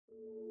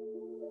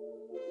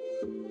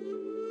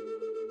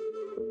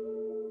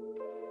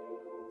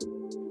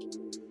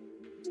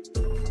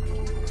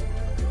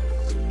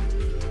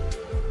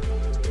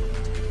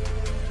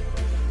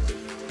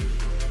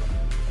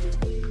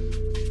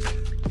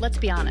let's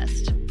be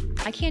honest.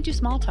 I can't do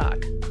small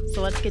talk,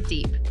 so let's get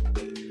deep.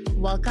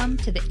 Welcome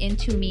to the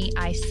Into Me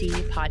I See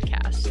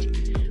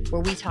podcast,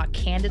 where we talk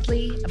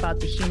candidly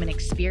about the human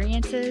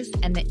experiences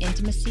and the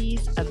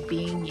intimacies of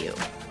being you.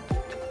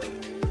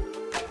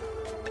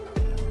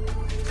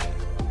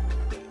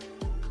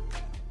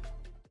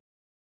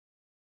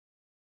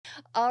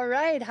 All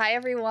right. Hi,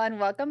 everyone.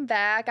 Welcome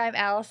back. I'm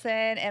Allison,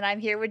 and I'm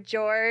here with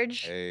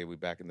George. Hey, we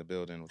back in the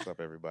building. What's up,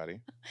 everybody?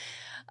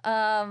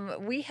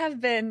 We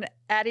have been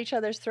at each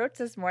other's throats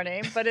this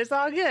morning, but it's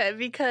all good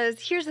because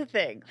here's the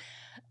thing.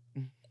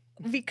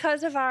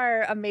 Because of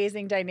our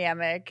amazing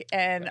dynamic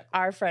and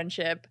our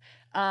friendship,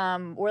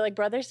 we're like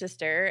brother,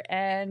 sister,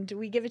 and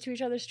we give it to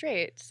each other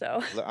straight.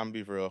 So I'm gonna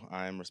be real.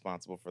 I am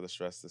responsible for the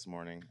stress this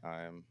morning.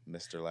 I am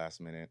Mr.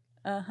 Last Minute.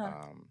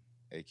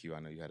 AQ, I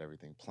know you had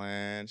everything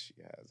planned. She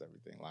has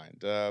everything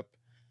lined up.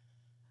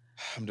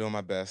 I'm doing my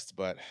best,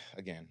 but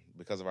again,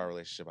 because of our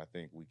relationship, I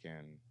think we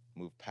can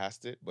move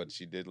past it. But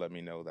she did let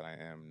me know that I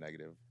am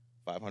negative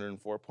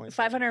 504 points.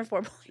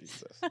 504 points.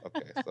 Jesus.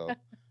 Okay, so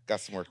got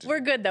some work to do. We're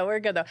good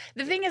though.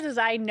 The thing is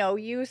I know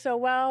you so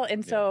well,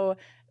 and so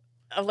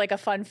like a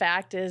fun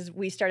fact is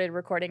we're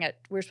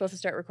supposed to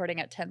start recording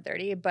at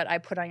 10:30, but I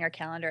put on your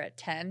calendar at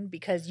 10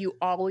 because you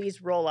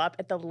always roll up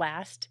at the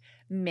last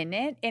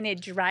minute and it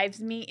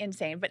drives me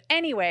insane. But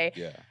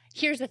anyway,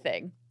 here's the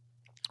thing.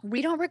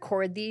 We don't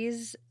record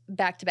these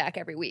back to back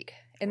every week.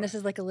 And this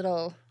is like a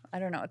little, I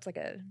don't know, it's like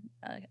a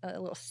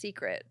little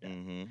secret.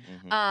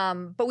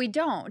 But we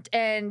don't.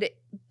 And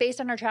based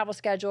on our travel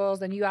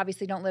schedules, and you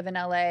obviously don't live in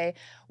LA,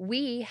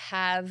 we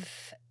have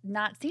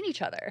not seen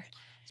each other.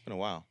 It's been a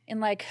while. In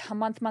like a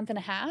month and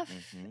a half.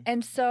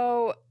 And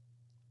so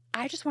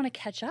I just want to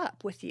catch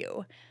up with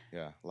you.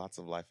 Yeah, lots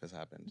of life has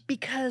happened.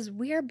 Because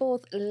we are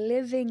both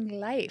living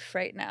life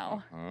right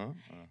now.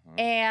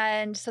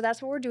 And so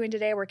that's what we're doing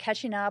today. We're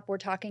catching up. We're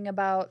talking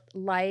about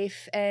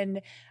life.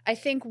 And I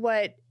think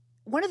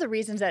one of the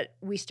reasons that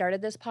we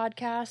started this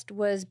podcast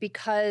was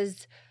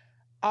because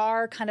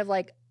our kind of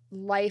like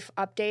life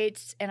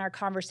updates and our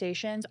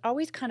conversations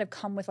always kind of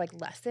come with like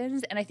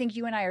lessons. And I think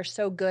you and I are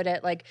so good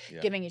at like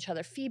giving each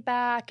other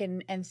feedback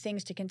and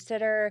things to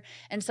consider.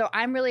 And so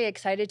I'm really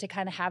excited to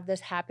kind of have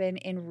this happen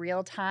in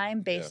real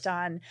time based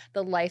on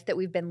the life that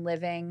we've been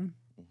living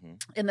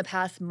in the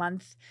past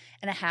month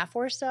and a half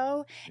or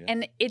so.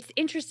 And it's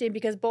interesting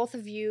because both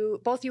you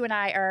and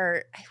I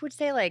are, I would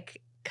say, like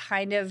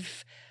kind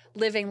of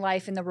living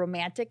life in the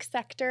romantic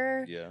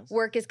sector.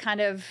 Work is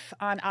kind of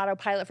on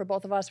autopilot for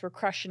both of us. We're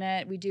crushing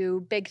it. We do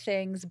big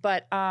things,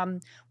 but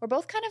we're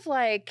both kind of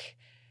like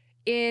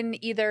in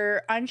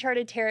either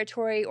uncharted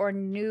territory or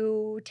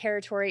new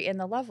territory in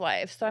the love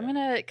life. So I'm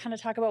going to kind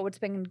of talk about what's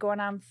been going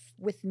on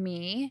with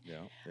me.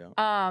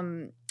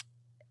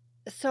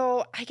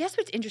 So I guess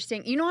what's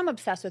interesting, I'm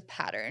obsessed with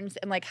patterns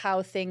and like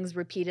how things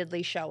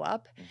repeatedly show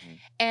up.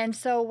 And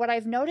so what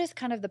I've noticed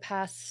kind of the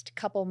past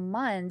couple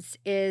months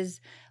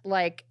is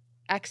like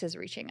exes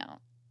reaching out.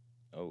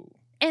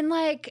 And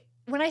like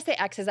when I say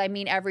exes, I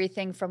mean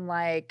everything from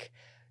like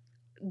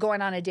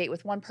going on a date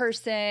with one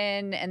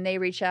person and they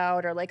reach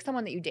out, or like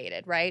someone that you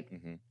dated, right?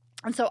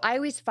 And so I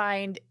always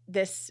find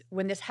this,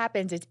 when this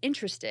happens, it's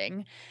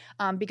interesting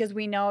because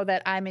we know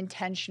that I'm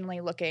intentionally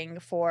looking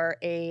for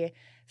a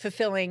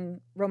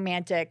fulfilling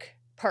romantic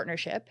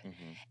partnership.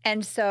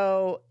 And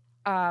so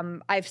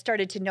I've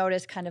started to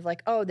notice kind of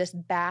like, this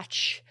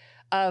batch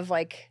of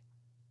like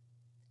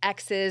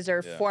exes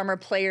or former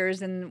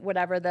players in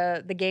whatever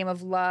the game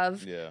of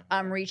love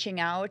reaching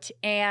out.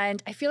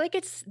 And I feel like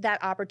it's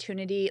that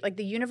opportunity, like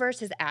the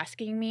universe is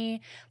asking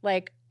me,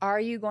 like, are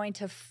you going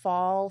to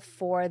fall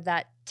for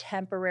that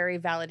temporary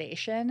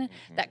valation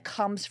that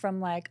comes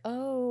from like,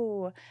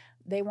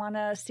 they want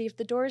to see if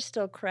the door's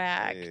still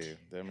cracked? Hey,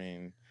 I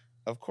mean,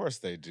 of course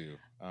they do.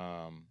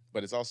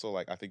 But it's also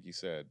like, I think you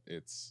said,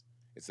 it's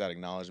that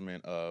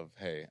acknowledgement of,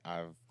 hey,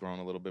 I've grown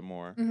a little bit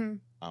more.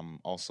 I'm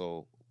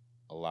also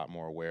a lot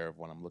more aware of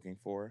what I'm looking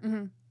for.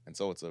 And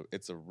so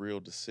it's a real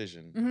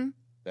decision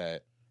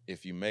that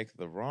if you make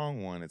the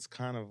wrong one, it's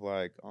kind of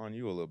like on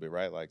you a little bit,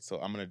 right? Like, so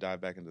I'm going to dive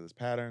back into this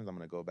patterns. I'm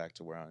going to go back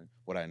to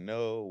what I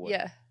know, what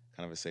kind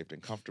of is safe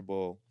and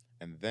comfortable.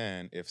 And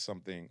then if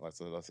something,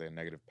 let's say a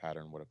negative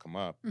pattern would have come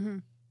up,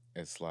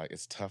 it's like,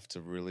 it's tough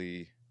to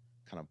really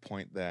kind of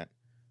point that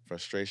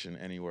frustration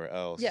anywhere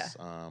else,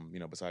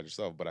 besides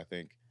yourself. But I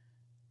think,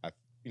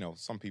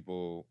 some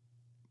people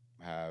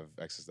have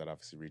exes that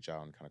obviously reach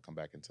out and kind of come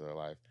back into their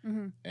life.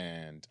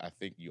 And I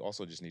think you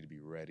also just need to be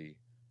ready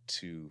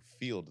to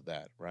field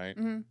that, right?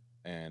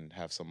 And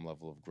have some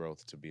level of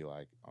growth to be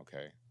like,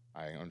 okay,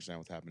 I understand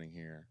what's happening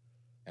here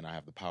and I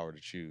have the power to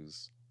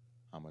choose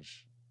how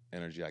much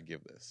energy I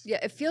give this. Yeah,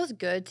 it feels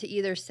good to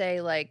either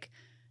say like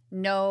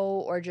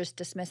no or just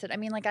dismiss it. I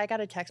mean, like I got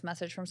a text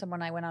message from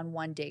someone I went on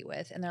one date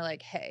with and they're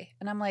like, hey.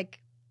 And I'm like,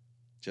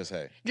 Just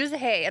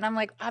hey. And I'm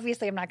like,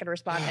 obviously I'm not going to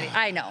respond to anything.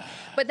 I know.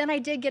 But then I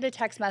did get a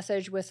text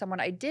message with someone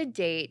I did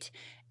date,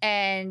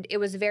 and it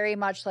was very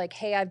much like,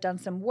 hey, I've done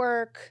some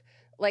work.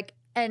 Like,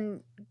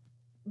 and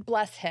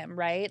bless him,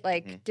 right?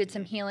 Like did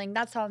some healing.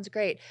 That sounds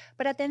great.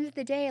 But at the end of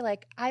the day,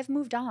 like I've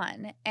moved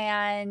on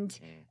and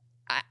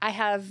I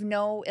have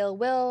no ill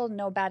will,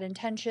 no bad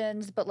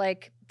intentions, but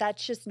like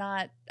that's just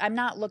not, I'm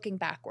not looking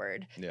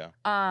backward. Yeah.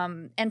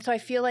 And so I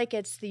feel like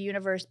it's the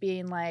universe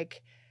being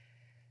like,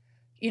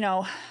 you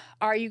know,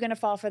 are you going to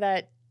fall for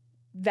that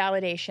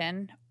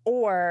validation,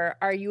 or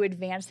are you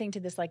advancing to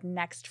this like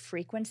next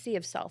frequency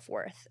of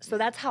self-worth? So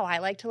that's how I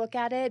like to look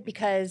at it,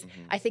 because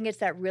I think it's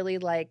that really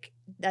like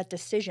that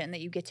decision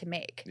that you get to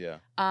make. Yeah.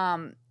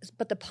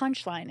 But the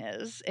punchline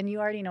is, and you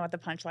already know what the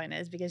punchline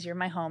is because you're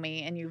my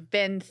homie and you've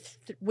been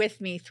with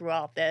me through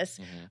all of this,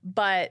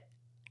 but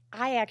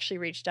I actually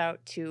reached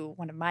out to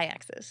one of my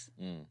exes.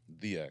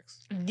 The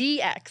ex.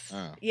 The ex.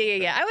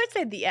 Yeah. I would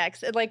say the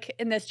ex, like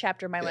in this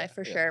chapter of my life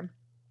for sure.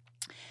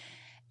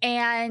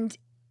 And,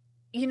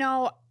 you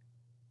know,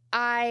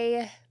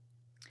 it's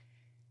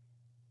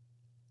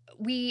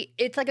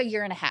like a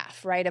year and a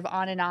half, right, of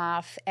on and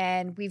off,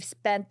 and we had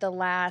spent the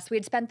last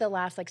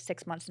like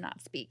 6 months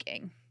not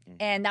speaking.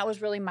 And that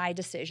was really my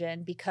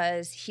decision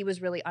because he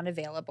was really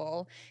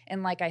unavailable.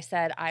 And like I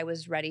said, I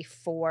was ready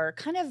for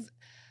kind of,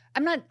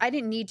 I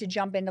didn't need to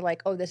jump into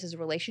like, oh, this is a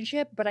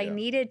relationship, but I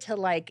needed to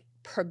like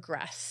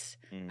progress.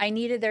 I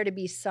needed there to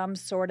be some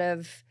sort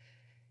of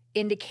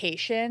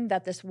indication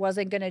that this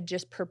wasn't going to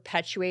just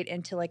perpetuate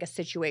into like a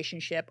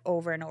situationship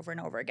over and over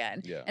and over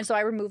again. Yeah. And so I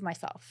removed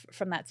myself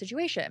from that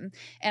situation.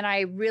 And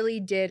I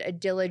really did a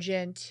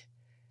diligent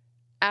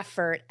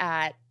effort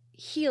at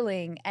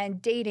healing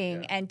and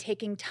dating and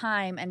taking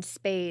time and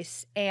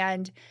space.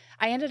 And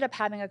I ended up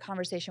having a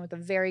conversation with a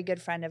very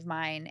good friend of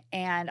mine.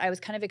 And I was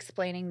kind of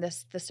explaining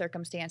the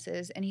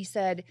circumstances. And he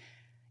said,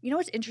 you know,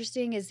 what's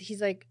interesting is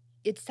he's like,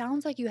 it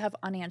sounds like you have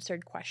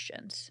unanswered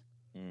questions.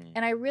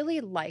 And I really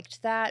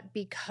liked that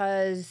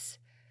because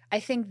I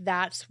think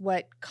that's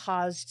what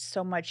caused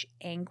so much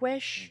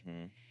anguish.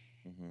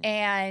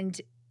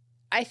 And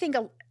I think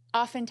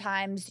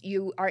oftentimes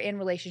you are in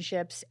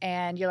relationships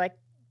and you're like,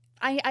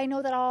 I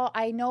know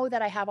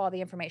that I have all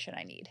the information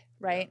I need,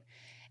 right?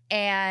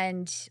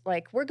 And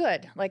like we're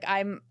good. Like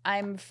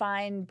I'm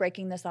fine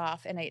breaking this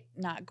off and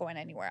not going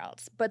anywhere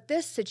else. But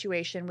this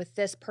situation with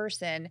this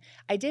person,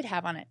 I did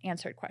have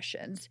unanswered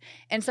questions.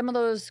 And some of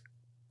those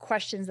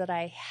questions that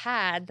I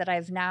had that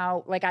I've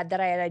now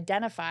that I had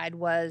identified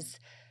was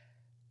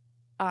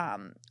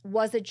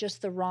it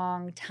just the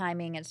wrong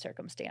timing and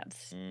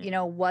circumstance? You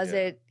know, was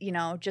it, you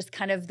know, just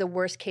kind of the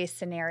worst case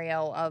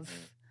scenario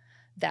of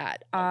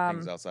that? Like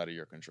things outside of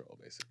your control,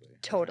 basically.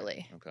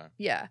 Totally. Okay.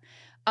 Yeah.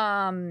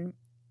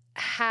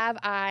 Have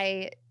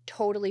I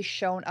totally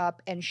shown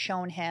up and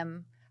shown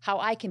him how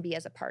I can be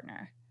as a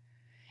partner?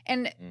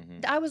 And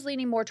I was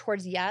leaning more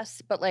towards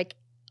yes, but like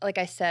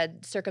I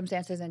said,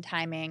 circumstances and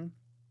timing.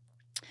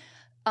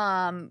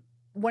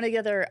 One of the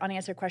other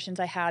unanswered questions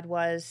I had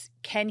was,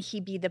 can he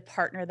be the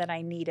partner that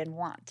I need and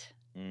want?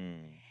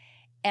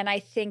 And I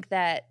think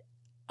that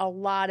a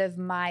lot of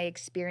my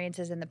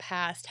experiences in the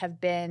past have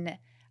been,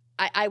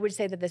 I would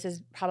say that this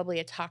is probably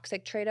a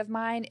toxic trait of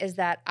mine, is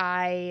that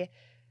I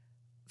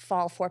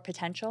fall for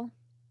potential.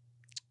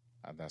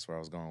 That's where I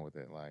was going with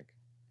it. Like,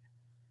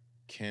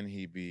 can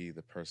he be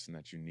the person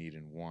that you need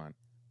and want?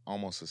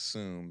 Almost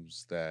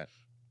assumes that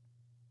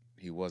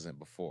he wasn't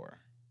before.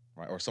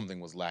 Right, or something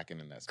was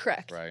lacking in that space.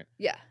 Correct. Right.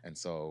 Yeah. And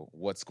so,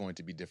 what's going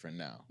to be different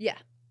now? Yeah.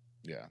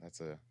 Yeah,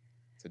 it's a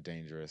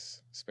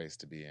dangerous space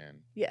to be in.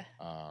 Yeah.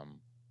 I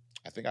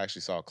think I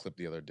actually saw a clip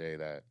the other day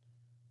that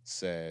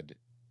said,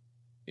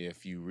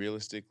 if you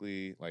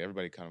realistically, like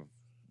everybody kind of,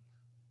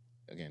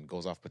 again,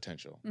 goes off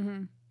potential.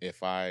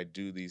 If I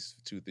do these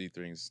 2-3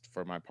 things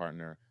for my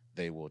partner,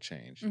 they will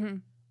change.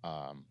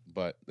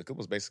 But the clip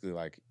was basically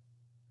like,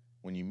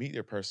 when you meet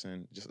your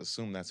person, just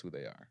assume that's who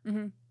they are.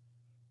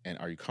 And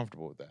are you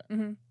comfortable with that?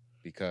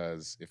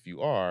 Because if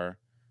you are,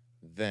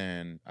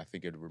 then I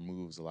think it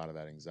removes a lot of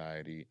that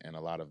anxiety and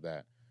a lot of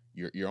that.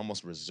 You're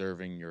almost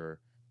reserving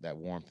that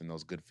warmth and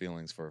those good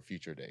feelings for a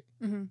future date.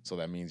 So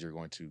that means you're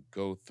going to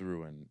go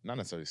through and not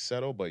necessarily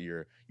settle, but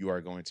you are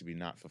going to be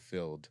not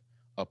fulfilled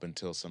up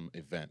until some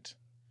event,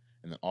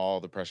 and then all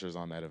the pressures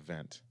on that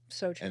event.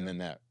 So true. And then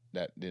that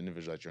the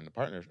individual that you're in the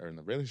partner or in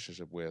the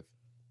relationship with,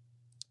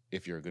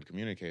 if you're a good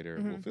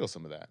communicator, will feel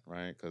some of that,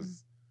 right?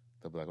 Because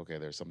they'll be like, okay,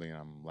 there's something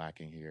I'm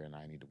lacking here and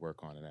I need to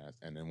work on it.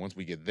 And then once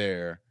we get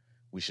there,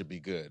 we should be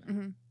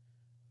good.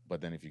 But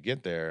then if you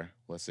get there,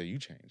 let's say you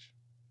change,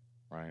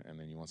 right? And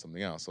then you want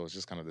something else. So it's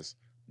just kind of this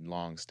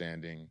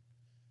long-standing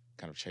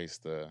kind of chase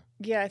the...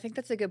 Yeah, I think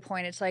that's a good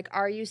point. It's like,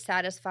 are you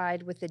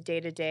satisfied with the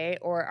day-to-day,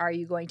 or are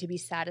you going to be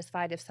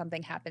satisfied if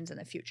something happens in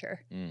the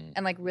future?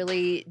 And like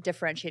really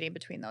differentiating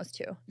between those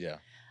two. Yeah.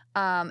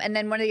 And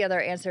then one of the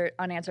other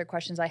unanswered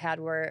questions I had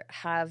were,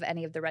 have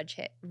any of the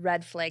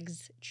red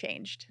flags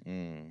changed?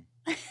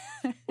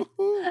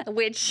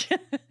 Which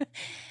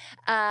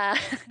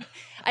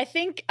I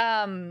think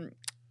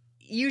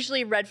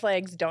usually red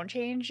flags don't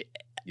change.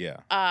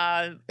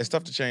 Yeah. It's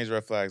tough to change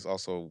red flags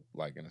also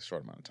like in a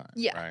short amount of time.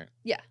 Yeah. Right?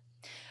 Yeah.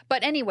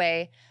 But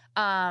anyway,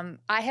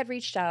 I had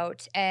reached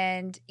out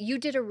and you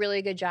did a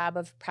really good job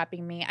of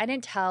prepping me. I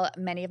didn't tell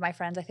many of my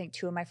friends. I think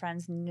two of my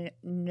friends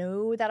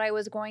knew that I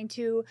was going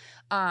to.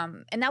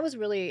 And that was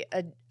really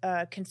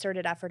a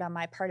concerted effort on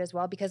my part as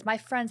well, because my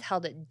friends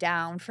held it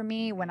down for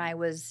me when I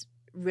was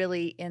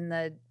really in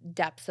the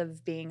depths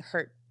of being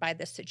hurt by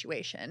this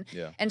situation.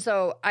 Yeah. And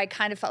so I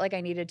kind of felt like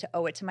I needed to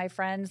owe it to my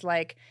friends.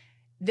 Like,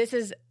 this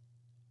is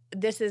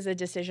a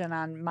decision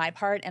on my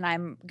part, and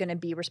I'm going to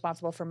be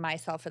responsible for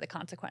myself for the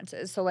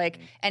consequences. So like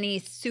any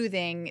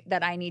soothing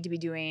that I need to be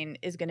doing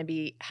is going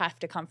to have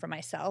to come from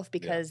myself,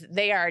 because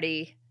they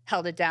already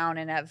held it down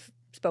and have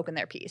spoken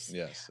their piece.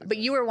 Yes. Exactly. But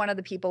you were one of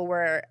the people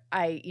where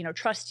I,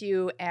 trust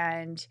you.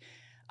 And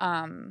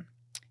I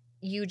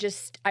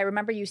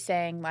remember you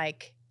saying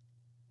like,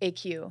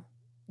 AQ,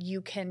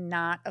 you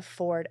cannot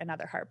afford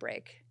another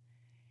heartbreak.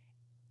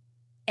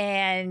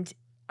 And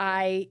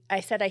I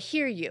said, I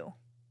hear you.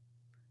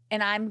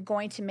 And I'm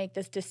going to make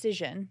this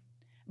decision,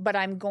 but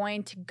I'm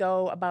going to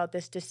go about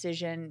this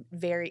decision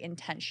very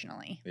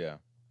intentionally. Yeah.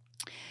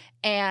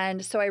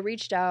 And so I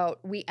reached out.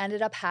 We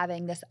ended up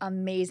having this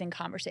amazing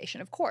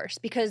conversation, of course,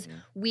 because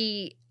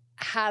we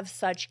have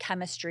such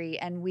chemistry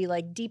and we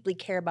like deeply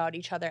care about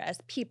each other as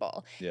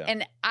people. Yeah.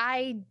 And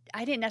I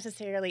didn't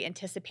necessarily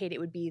anticipate it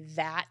would be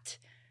that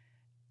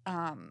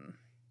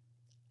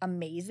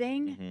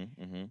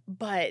amazing,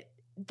 but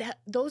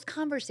those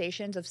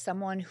conversations of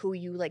someone who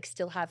you like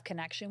still have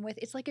connection with,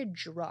 it's like a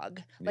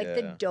drug. Like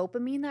the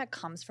dopamine that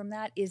comes from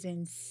that is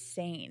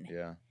insane.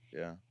 Yeah.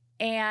 Yeah.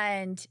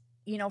 And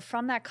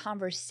from that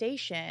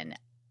conversation,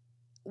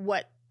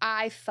 what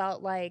I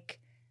felt like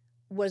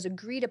was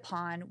agreed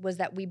upon was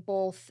that we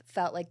both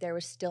felt like there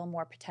was still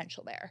more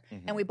potential there.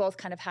 And we both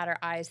kind of had our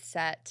eyes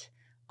set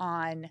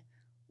on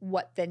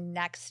what the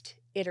next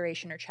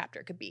iteration or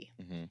chapter could be.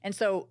 And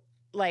so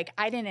like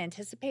I didn't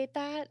anticipate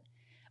that,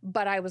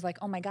 but I was like,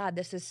 oh my God,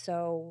 this is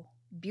so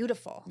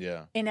beautiful.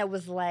 Yeah. And it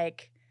was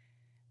like,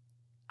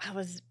 I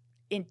was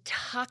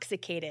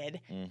intoxicated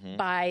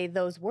by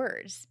those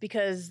words,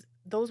 because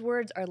those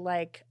words are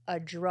like a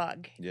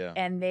drug. Yeah.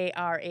 And they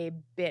are a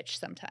bitch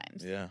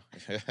sometimes. Yeah.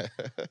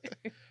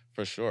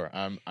 For sure.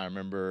 I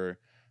remember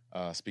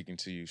speaking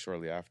to you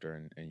shortly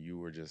after, and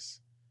you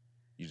just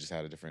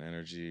had a different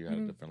energy, you had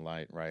a different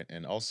light, right?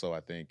 And also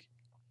I think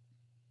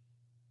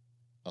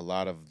a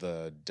lot of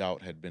the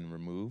doubt had been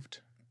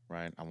removed,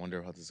 right? I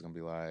wonder how this is going to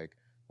be like.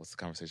 What's the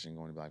conversation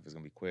going to be like? If it's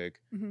going to be quick.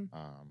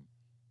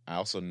 I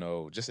also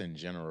know, just in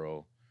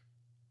general,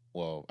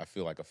 well, I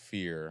feel like a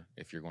fear,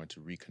 if you're going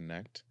to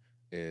reconnect,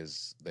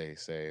 is they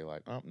say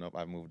like, oh, nope,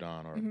 I've moved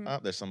on, or oh,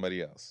 there's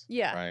somebody else.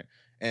 Yeah. Right?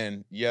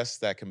 And yes,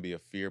 that can be a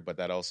fear, but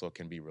that also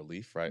can be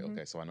relief, right?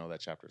 Okay, so I know that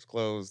chapter is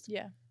closed.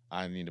 Yeah.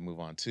 I need to move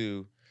on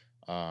too.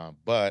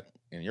 But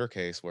in your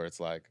case, where it's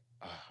like,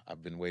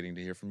 I've been waiting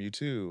to hear from you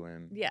too.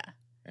 And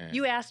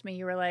you asked me,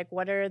 you were like,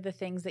 what are the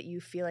things that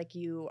you feel like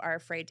you are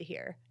afraid to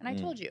hear? And I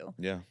told you.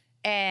 Yeah.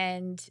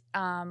 And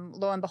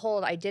lo and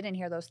behold, I didn't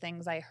hear those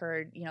things. I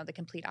heard, the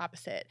complete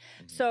opposite.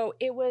 So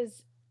it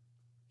was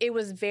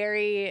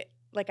very,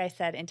 like I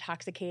said,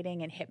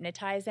 intoxicating and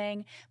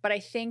hypnotizing. But I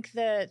think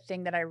the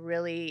thing that I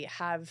really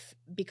have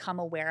become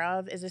aware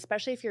of is,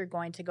 especially if you're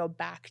going to go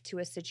back to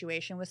a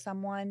situation with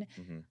someone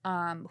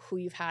who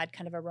you've had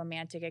kind of a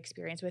romantic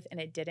experience with and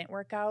it didn't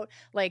work out.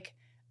 Like,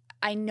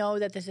 I know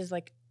that this is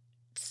like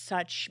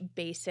such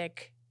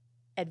basic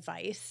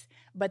advice,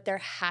 but there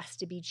has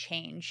to be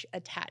change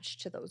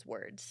attached to those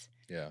words.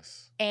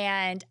 Yes.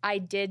 And I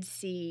did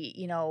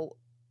see,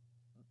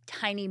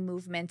 tiny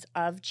movements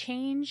of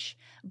change,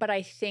 but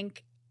I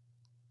think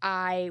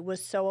I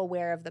was so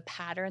aware of the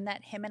pattern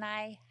that him and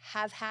I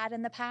have had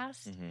in the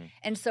past.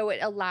 And so it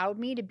allowed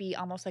me to be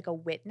almost like a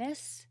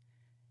witness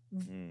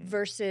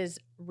versus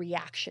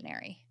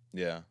reactionary.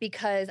 Yeah.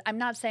 Because I'm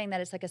not saying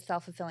that it's like a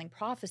self-fulfilling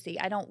prophecy.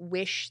 I don't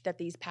wish that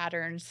these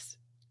patterns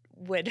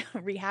would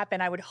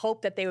rehappen. I would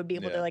hope that they would be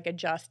able to like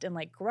adjust and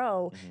like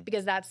grow,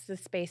 because that's the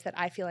space that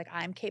I feel like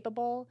I'm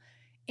capable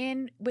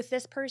in with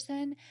this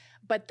person.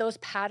 But those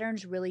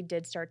patterns really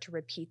did start to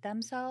repeat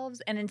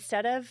themselves. And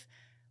instead of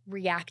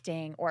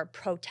reacting or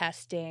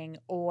protesting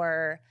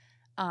or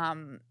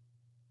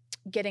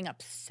getting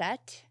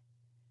upset,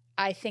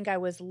 I think I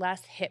was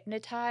less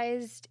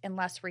hypnotized and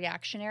less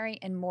reactionary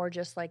and more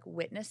just like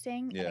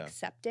witnessing and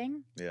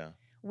accepting. Yeah.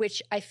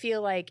 Which I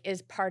feel like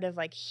is part of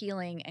like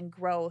healing and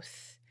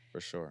growth. For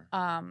sure.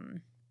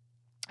 And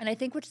I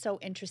think what's so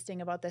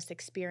interesting about this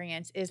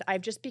experience is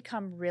I've just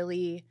become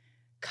really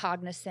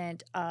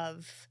cognizant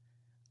of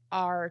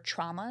our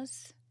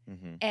traumas.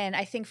 And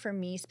I think for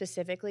me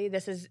specifically,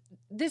 this is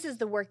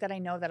the work that I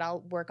know that I'll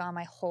work on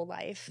my whole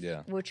life,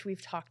 which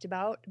we've talked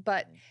about.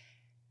 But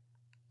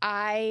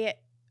I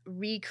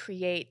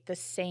recreate the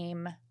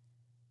same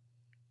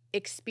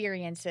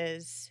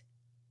experiences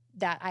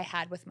that I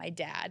had with my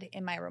dad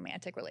in my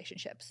romantic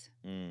relationships.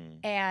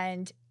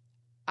 And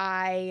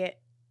I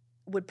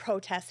would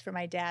protest for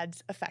my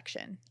dad's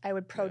affection. I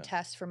would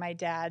protest for my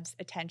dad's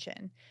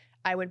attention.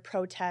 I would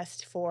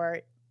protest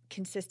for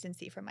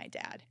consistency from my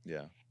dad.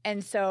 Yeah.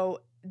 And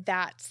so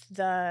that's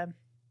the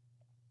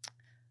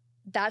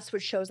that's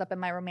what shows up in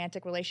my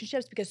romantic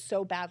relationships, because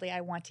so badly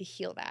I want to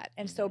heal that.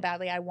 And so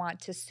badly I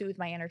want to soothe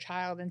my inner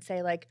child and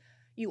say, like,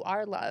 you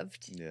are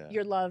loved. Yeah.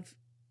 Your love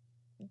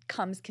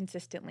comes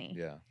consistently.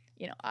 Yeah.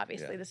 You know,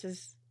 obviously this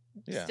is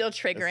Yeah. still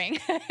triggering.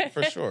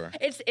 For sure.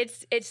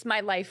 It's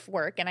my life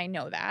work, and I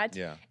know that.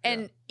 Yeah.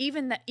 And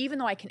even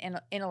though I can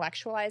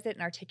intellectualize it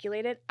and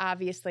articulate it,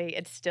 obviously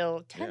it's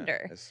still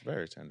tender. Yeah, it's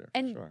very tender.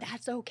 And sure.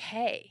 that's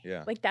okay.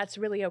 Yeah. Like, that's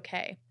really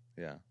okay.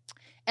 Yeah.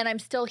 And I'm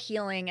still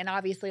healing, and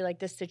obviously, like,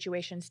 this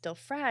situation's still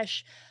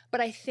fresh, but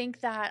I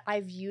think that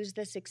I've used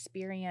this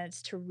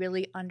experience to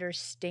really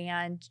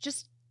understand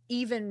just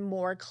even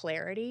more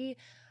clarity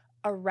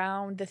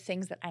around the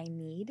things that I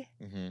need.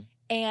 Mm-hmm.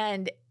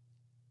 And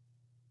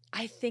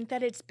I think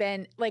that it's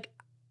been, like,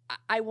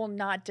 I will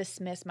not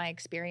dismiss my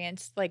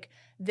experience. Like,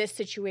 this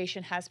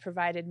situation has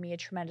provided me a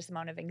tremendous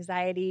amount of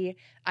anxiety.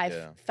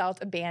 I've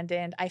felt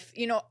abandoned.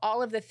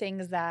 All of the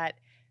things that,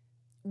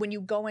 when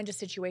you go into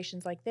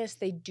situations like this,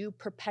 they do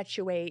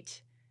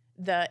perpetuate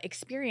the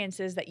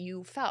experiences that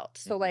you felt.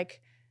 So,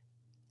 like,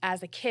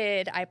 as a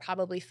kid, I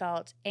probably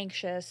felt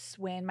anxious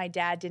when my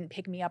dad didn't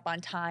pick me up on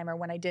time, or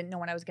when I didn't know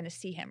when I was going to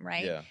see him,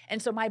 right? Yeah.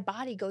 And so my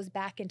body goes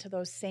back into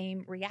those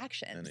same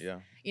reactions.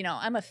 And, You know,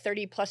 I'm a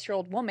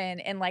 30-plus-year-old woman,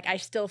 and, like, I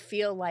still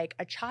feel like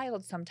a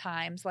child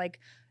sometimes, like,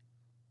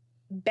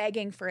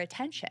 begging for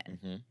attention.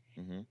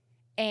 Mm-hmm. Mm-hmm.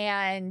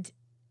 And,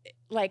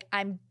 like,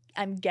 I'm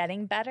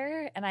getting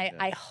better, and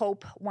I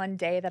hope one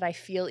day that I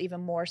feel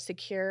even more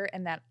secure,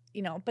 and that,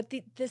 you know, but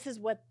this is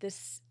what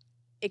this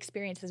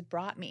experience has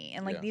brought me,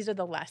 and, like, these are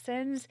the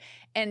lessons.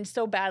 And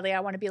so badly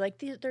I want to be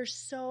like,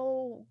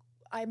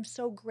 I'm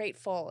so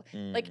grateful.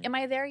 Like, am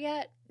I there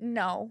yet?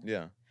 No.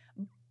 Yeah.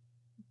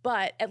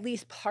 But at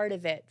least part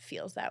of it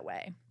feels that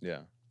way.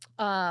 Yeah.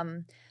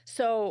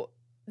 So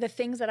the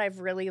things that I've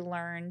really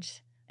learned,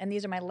 and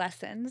these are my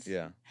lessons.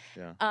 Yeah.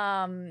 Yeah.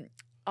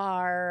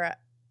 Are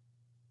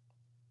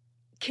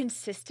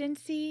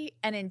consistency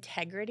and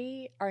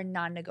integrity are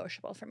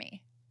non-negotiable for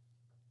me.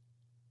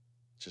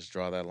 Just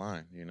draw that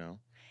line, you know?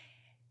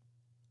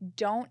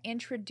 Don't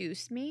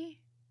introduce me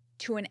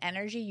to an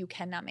energy you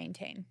cannot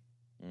maintain.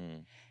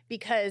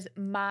 Because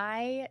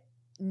my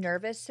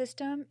nervous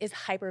system is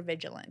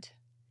hypervigilant.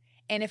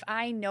 And if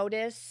I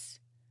notice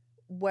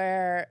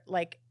where,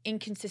 like,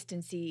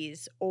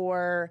 inconsistencies,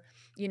 or,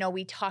 you know,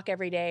 we talk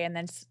every day and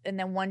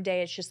then one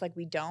day it's just like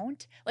we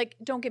don't. Like,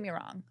 don't get me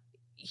wrong.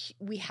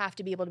 We have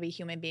to be able to be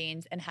human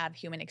beings and have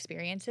human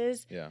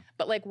experiences. Yeah.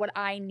 But, like, what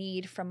I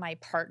need from my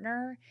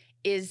partner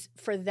is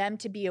for them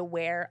to be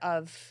aware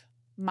of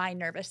my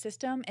nervous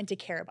system and to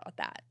care about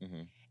that.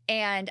 Mm-hmm.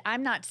 And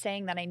I'm not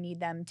saying that I need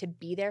them to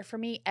be there for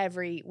me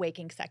every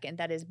waking second.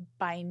 That is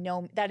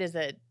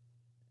a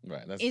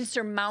that's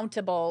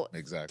insurmountable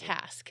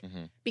task.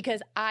 Mm-hmm.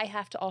 Because I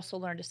have to also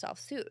learn to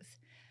self-soothe.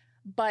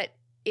 But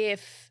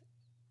if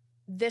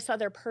this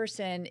other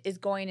person is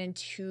going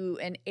into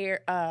an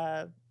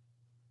area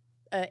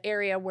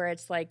where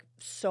it's, like,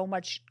 so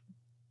much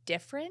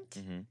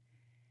different,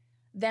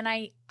 then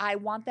I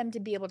want them to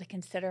be able to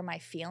consider my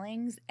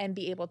feelings and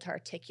be able to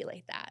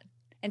articulate that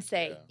and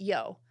say,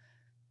 yo,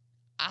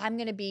 I'm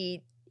going to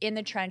be in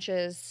the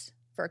trenches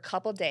for a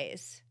couple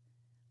days.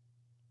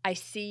 I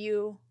see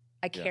you.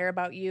 I care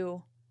about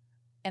you.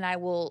 And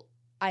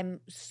I'm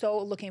so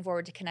looking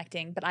forward to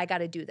connecting, but I got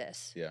to do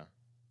this. Yeah.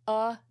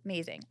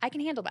 Amazing. I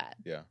can handle that.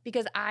 Yeah.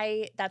 Because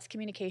that's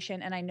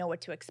communication, and I know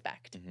what to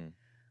expect. Mm-hmm.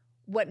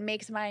 What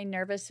makes my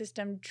nervous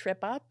system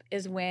trip up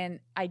is when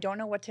I don't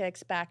know what to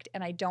expect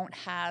and I don't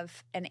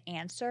have an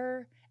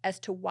answer as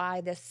to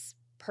why this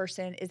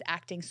person is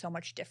acting so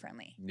much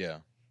differently. Yeah.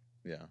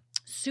 Yeah.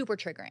 Super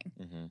triggering.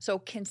 Mm-hmm. So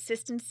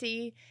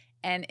consistency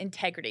and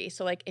integrity.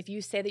 So, like, if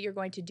you say that you're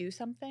going to do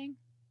something,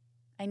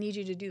 I need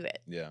you to do it.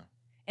 Yeah.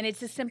 And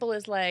it's as simple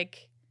as,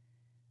 like,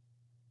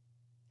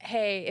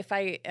 hey, if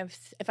I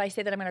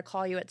say that I'm going to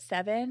call you at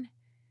 7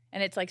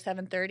 and it's like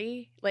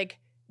 7:30, like,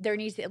 there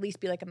needs to at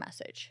least be, like, a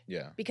message.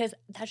 Yeah. Because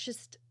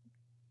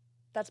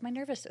that's my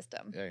nervous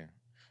system. Yeah.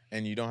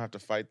 And you don't have to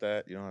fight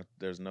that.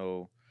 There's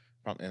no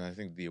problem. And I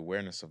think the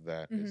awareness of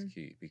that is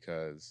key,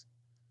 because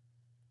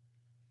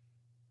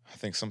I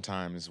think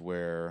sometimes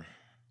where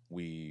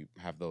we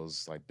have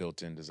those, like,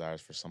 built-in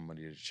desires for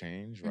somebody to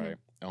change, right?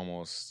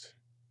 Almost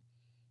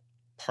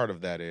part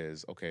of that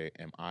is, okay,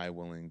 am I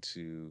willing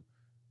to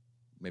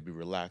maybe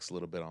relax a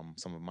little bit on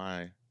some of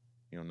my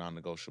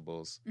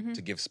non-negotiables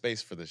to give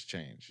space for this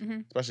change,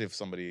 especially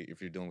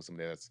if you're dealing with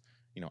somebody that's,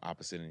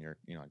 opposite in your,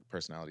 like,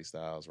 personality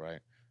styles, right?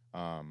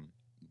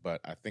 But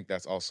I think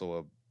that's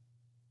also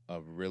a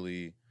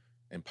really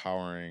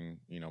empowering,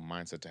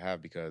 mindset to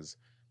have, because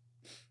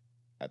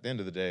at the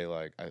end of the day,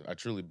 like, I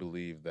truly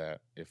believe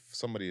that if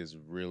somebody is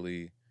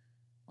really,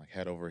 like,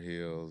 head over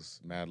heels,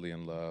 madly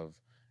in love,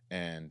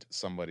 and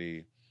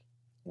somebody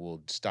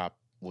will drop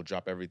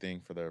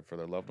everything for their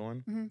loved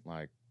one,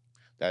 like,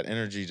 that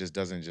energy just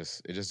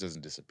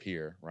doesn't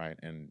disappear, right?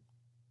 And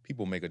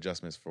people make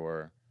adjustments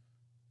for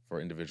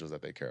individuals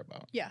that they care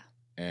about. Yeah.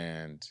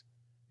 And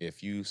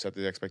if you set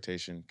the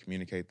expectation,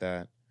 communicate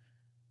that,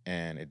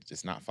 and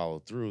it's not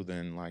followed through,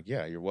 then like,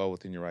 yeah, you're well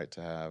within your right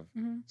to have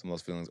Mm-hmm. some of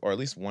those feelings, or at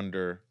least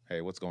wonder,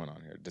 hey, what's going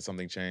on here? Did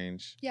something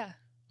change? Yeah.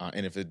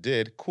 And if it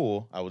did,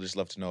 cool. I would just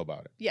love to know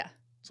about it. Yeah.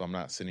 So I'm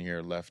not sitting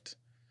here left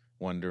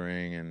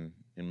wondering and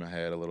in my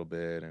head a little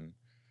bit and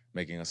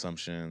making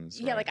assumptions.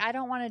 Yeah, right? like I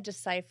don't want to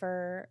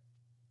decipher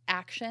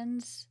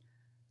actions.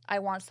 I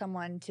want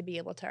someone to be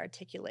able to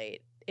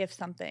articulate if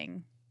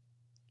something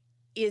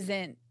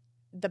isn't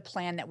the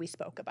plan that we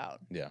spoke about.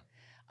 Yeah.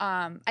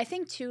 I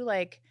think too,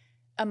 like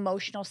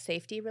emotional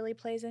safety really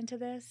plays into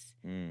this.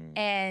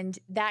 And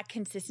that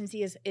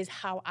consistency is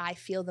how I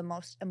feel the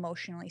most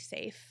emotionally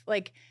safe.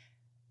 Like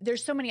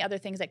there's so many other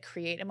things that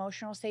create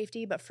emotional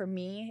safety, but for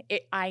me,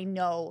 I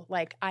know,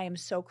 like I am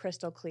so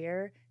crystal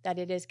clear that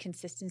it is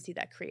consistency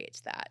that creates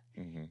that.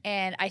 Mm-hmm.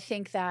 And I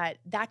think that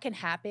can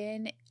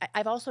happen.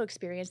 I've also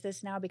experienced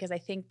this now because I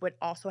think what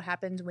also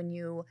happens when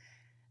you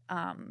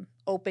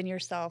open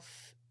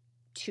yourself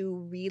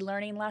to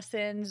relearning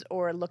lessons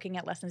or looking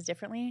at lessons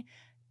differently,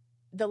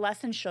 the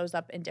lesson shows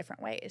up in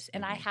different ways.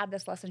 And I had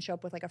this lesson show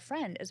up with like a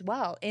friend as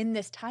well in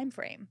this time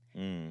frame.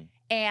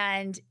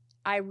 And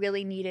I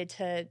really needed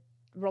to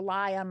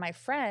rely on my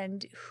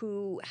friend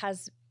who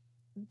has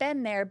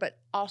been there, but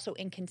also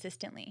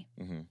inconsistently.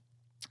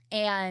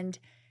 And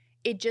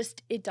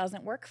it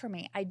doesn't work for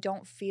me. I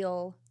don't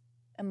feel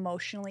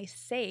emotionally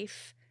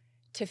safe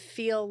to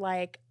feel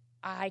like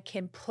I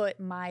can put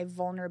my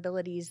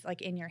vulnerabilities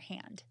like in your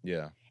hand.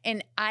 Yeah.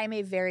 And I'm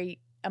a very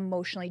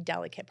emotionally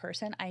delicate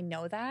person. I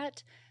know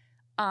that.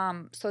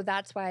 So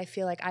that's why I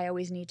feel like I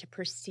always need to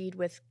proceed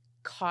with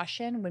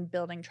caution when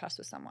building trust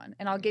with someone.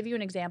 And I'll give you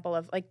an example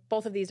of like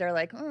both of these are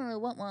like,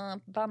 oh,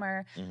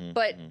 bummer.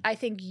 But I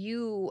think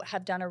you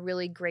have done a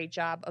really great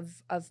job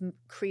of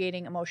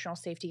creating emotional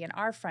safety in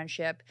our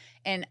friendship.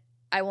 And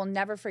I will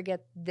never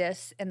forget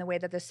this and the way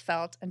that this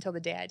felt until the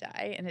day I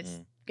die. And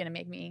it's going to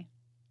make me.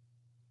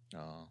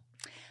 Oh.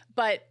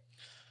 But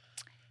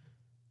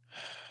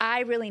I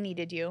really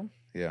needed you.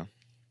 Yeah.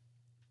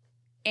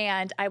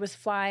 And I was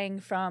flying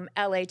from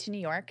LA to New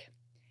York.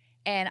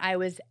 And I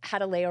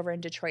had a layover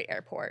in Detroit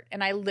airport.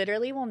 And I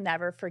literally will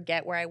never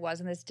forget where I was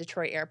in this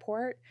Detroit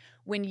airport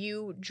when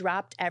you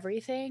dropped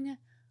everything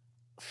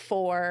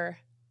for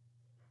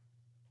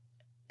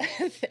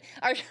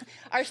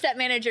our set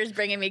manager is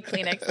bringing me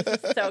Kleenex.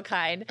 This is so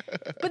kind.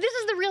 But this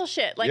is the real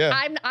shit. Like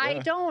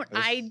I know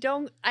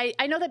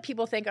that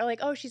people think are like,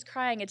 oh, she's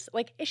crying. It's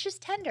like, it's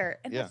just tender.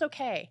 And that's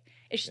okay.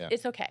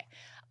 It's okay.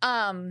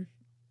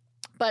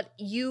 But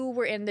you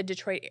were in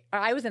the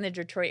I was in the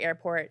Detroit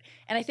airport,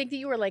 and I think that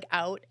you were like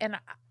out, and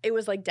it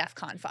was like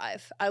DEFCON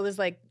 5. I was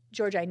like,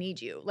 George, I need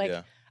you. Like,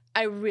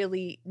 I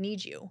really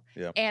need you.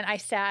 Yeah. And I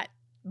sat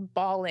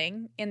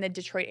bawling in the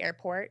Detroit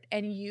airport,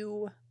 and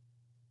you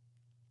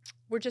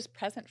were just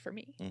present for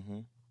me.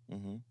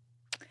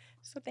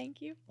 So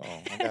thank you.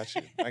 Oh,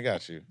 I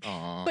got you.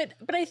 Aww.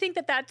 But I think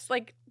that that's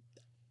like,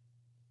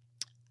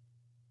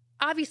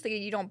 obviously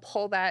you don't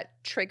pull that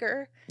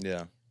trigger.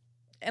 Yeah.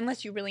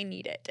 Unless you really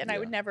need it. And I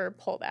would never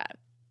pull that.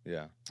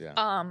 Yeah.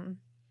 Yeah.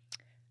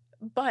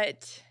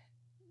 But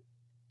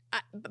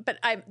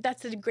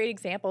that's a great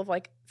example of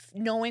like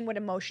knowing what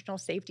emotional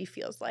safety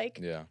feels like.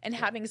 Yeah. And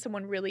having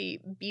someone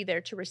really be there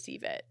to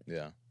receive it.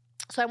 Yeah.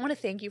 So I want to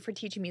thank you for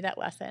teaching me that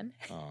lesson.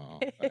 Oh,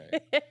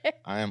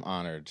 I am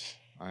honored.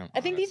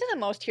 I think these are the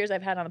most tears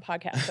I've had on the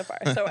podcast so far.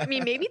 So I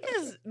mean,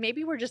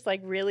 maybe we're just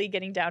like really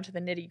getting down to the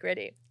nitty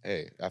gritty.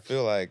 Hey, I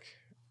feel like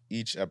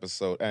each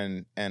episode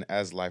and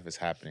as life is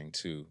happening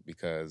too,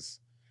 because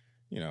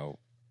you know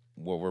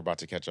what we're about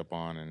to catch up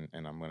on,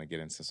 and I'm going to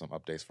get into some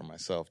updates for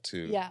myself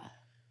too. Yeah.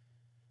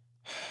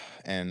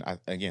 And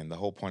again, the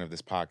whole point of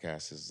this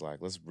podcast is like,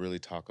 let's really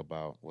talk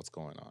about what's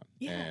going on.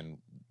 Yeah. And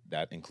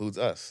that includes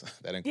us.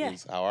 That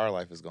includes how our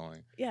life is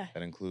going. Yeah.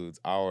 That includes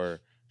our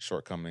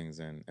shortcomings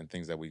and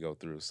things that we go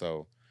through.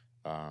 So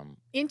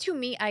into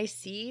me I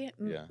see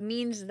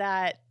means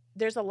that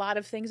there's a lot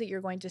of things that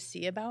you're going to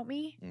see about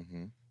me.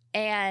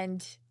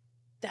 And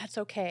that's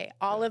okay.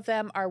 All of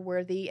them are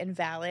worthy and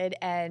valid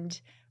and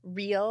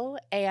real,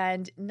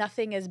 and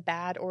nothing is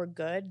bad or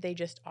good. They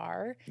just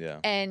are. Yeah.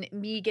 And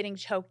me getting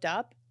choked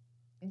up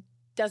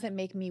doesn't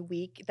make me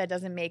weak. That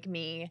doesn't make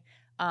me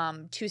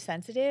too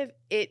sensitive.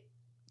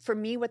 For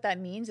me, what that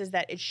means is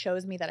that it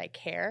shows me that I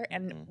care.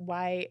 And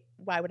why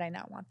would I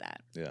not want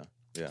that? Yeah.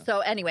 Yeah. So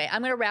anyway,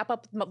 I'm going to wrap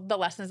up the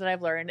lessons that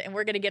I've learned, and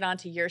we're going to get on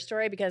to your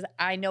story because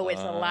I know it's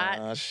a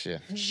lot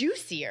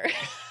juicier.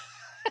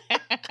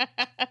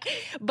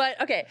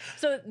 But okay,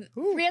 so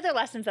 3 other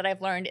lessons that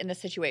I've learned in this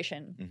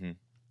situation.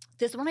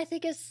 This one I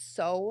think is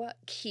so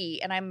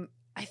key, and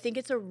I think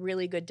it's a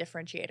really good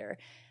differentiator.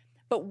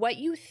 But what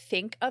you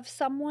think of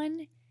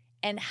someone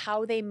and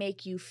how they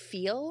make you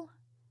feel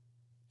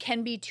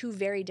can be 2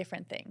 very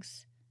different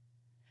things.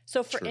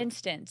 So for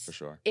instance,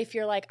 if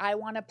you're like, I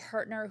want a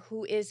partner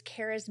who is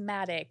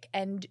charismatic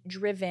and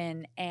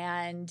driven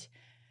and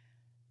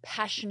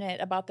passionate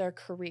about their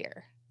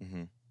career,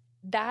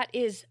 that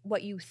is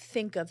what you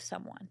think of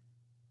someone.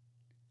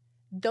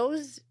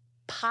 Those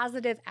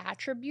positive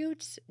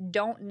attributes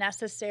don't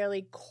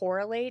necessarily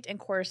correlate and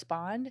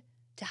correspond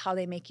to how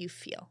they make you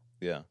feel.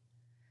 Yeah.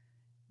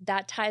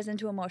 That ties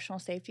into emotional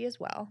safety as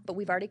well, but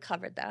we've already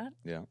covered that.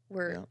 Yeah.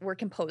 We're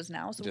composed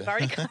now, so we've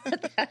already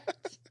covered that.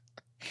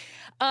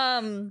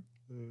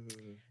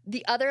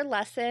 The other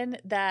lesson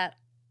that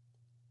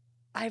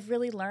I've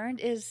really learned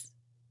is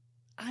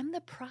I'm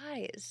the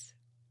prize.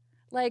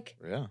 Like,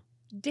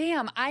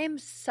 damn, I am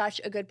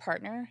such a good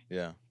partner.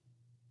 Yeah.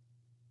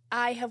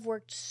 I have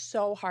worked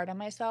so hard on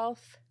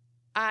myself.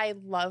 I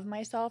love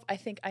myself. I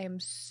think I am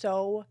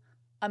so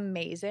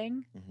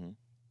amazing.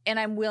 And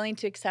I'm willing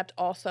to accept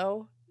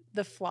also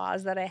the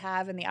flaws that I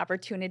have and the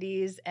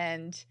opportunities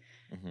and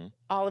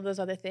all of those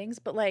other things.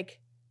 But like,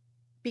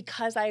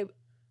 because I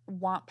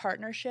want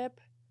partnership,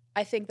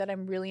 I think that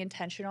I'm really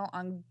intentional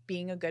on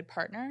being a good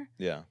partner.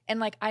 Yeah. And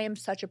like, I am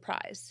such a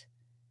prize.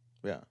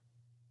 Yeah.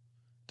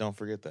 Don't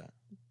forget that.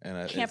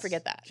 And can't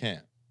forget that.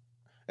 Can't.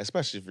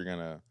 Especially if you're going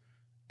to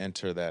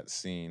enter that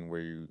scene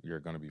where you're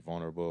going to be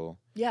vulnerable.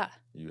 Yeah.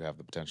 You have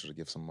the potential to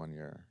give someone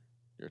your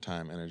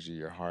time, energy,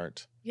 your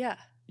heart. Yeah.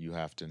 You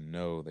have to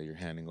know that you're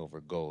handing over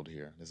gold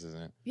here. This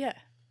isn't. Yeah.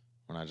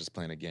 We're not just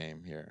playing a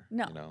game here.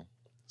 No. You know.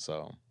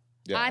 So.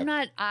 Yeah.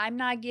 I'm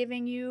not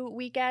giving you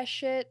weak ass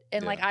shit,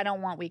 and like I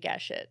don't want weak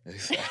ass shit.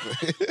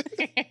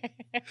 Exactly.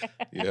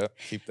 Yeah.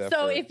 Keep that.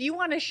 So if you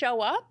want to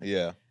show up.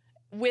 Yeah.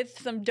 With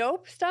some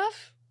dope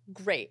stuff,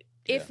 great.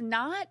 If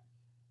not,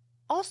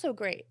 also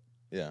great.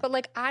 Yeah. But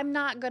like, I'm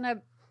not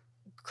gonna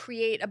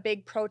create a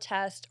big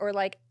protest or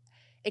like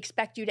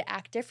expect you to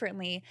act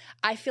differently.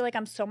 I feel like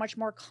I'm so much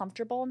more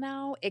comfortable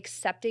now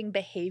accepting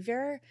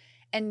behavior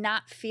and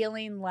not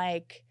feeling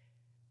like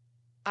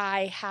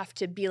I have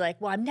to be like,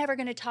 well, I'm never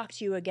going to talk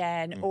to you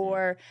again.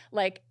 Or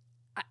like,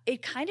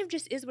 it kind of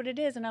just is what it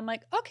is. And I'm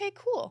like, okay,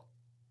 cool.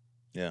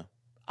 Yeah.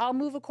 I'll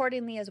move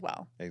accordingly as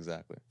well.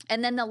 Exactly.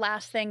 And then the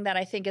last thing that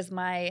I think is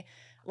my,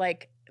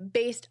 like,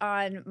 based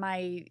on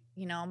my,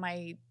 you know,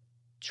 my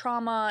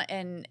trauma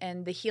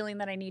and the healing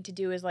that I need to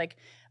do is like,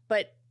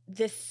 but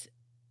this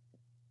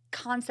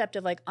concept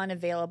of like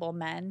unavailable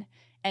men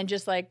and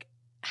just like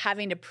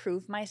having to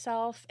prove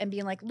myself and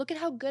being like, look at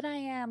how good I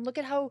am. Look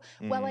at how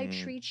well I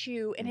treat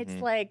you. And it's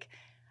like,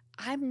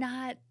 I'm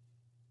not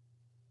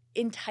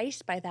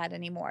enticed by that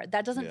anymore.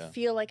 That doesn't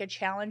feel like a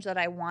challenge that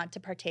I want to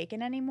partake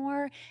in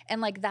anymore. And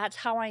like, that's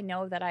how I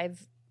know that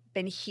I've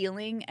been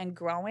healing and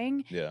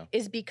growing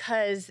is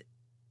because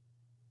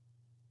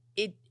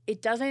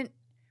it doesn't,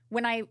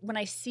 when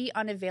I see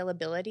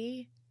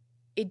unavailability,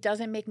 it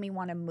doesn't make me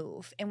want to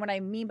move. And what I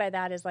mean by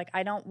that is like,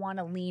 I don't want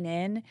to lean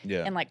in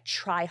and like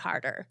try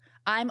harder.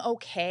 I'm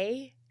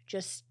okay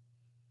just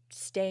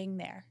staying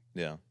there.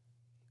 Yeah.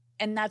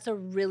 And that's a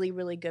really,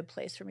 really good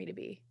place for me to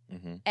be.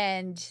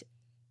 And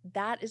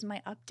that is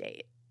my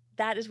update.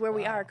 That is where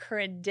we are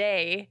current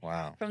day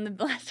from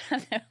the last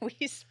time that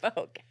we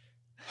spoke.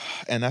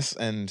 And I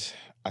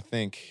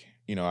think,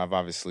 you know, I've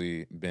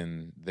obviously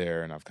been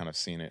there and I've kind of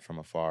seen it from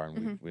afar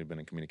and we've been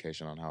in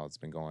communication on how it's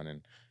been going.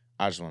 And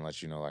I just want to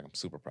let you know, like, I'm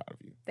super proud of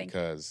you.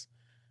 Because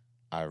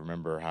I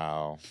remember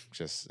how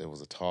just it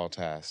was a tall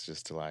task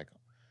just to like,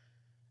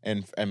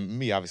 and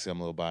me, obviously, I'm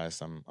a little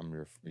biased. I'm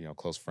your, you know,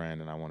 close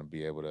friend, and I want to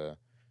be able to,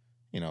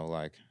 you know,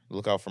 like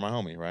look out for my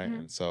homie, right?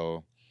 And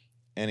so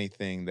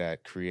anything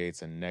that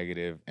creates a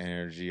negative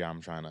energy,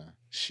 I'm trying to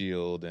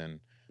shield.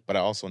 But I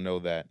also know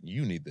that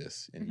you need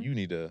this, and you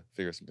need to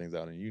figure some things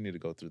out, and you need to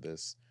go through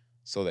this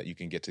so that you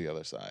can get to the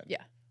other side.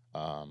 Yeah.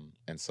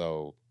 And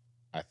so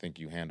I think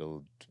you're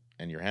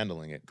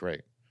handling it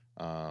great,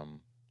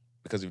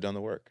 because you've done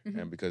the work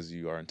and because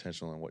you are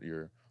intentional in what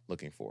you're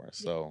looking for.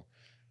 So,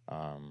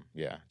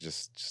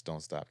 just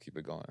don't stop. Keep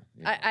it going.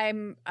 You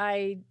know?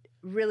 I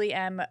really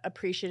am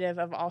appreciative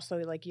of also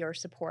like your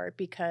support,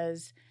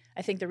 because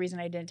I think the reason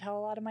I didn't tell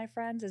a lot of my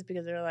friends is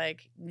because they're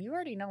like, you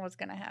already know what's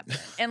going to happen.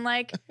 And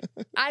like,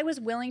 I was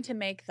willing to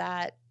make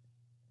that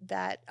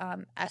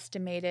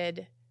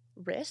estimated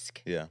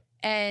risk. Yeah.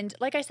 And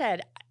like I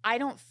said, I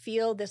don't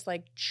feel this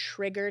like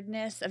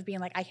triggeredness of being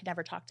like, I can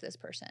never talk to this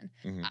person.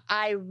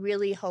 I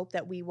really hope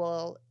that we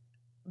will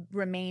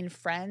remain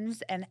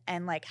friends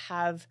and like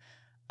have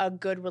a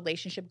good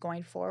relationship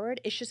going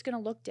forward. It's just going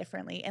to look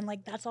differently. And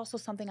like, that's also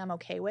something I'm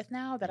okay with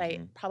now that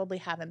I probably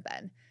haven't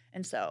been.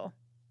 And so,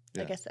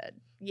 like I said,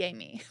 yay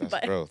me.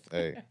 That's growth.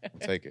 Hey,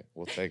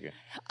 we'll take it.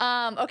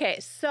 Okay.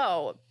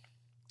 So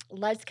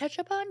let's catch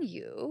up on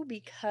you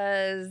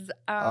because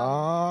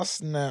oh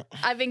snap!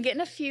 I've been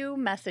getting a few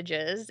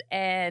messages,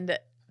 and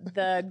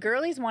the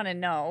girlies want to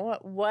know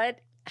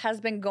what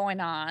has been going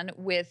on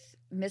with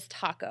Miss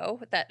Taco.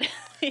 That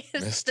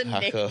is the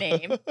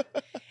nickname,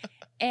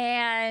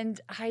 and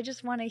I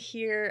just want to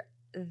hear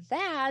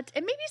that,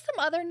 and maybe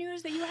some other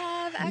news that you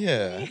have. Actually.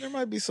 Yeah, there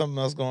might be something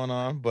else going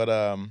on, but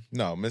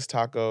no, Miss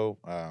Taco,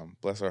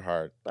 bless her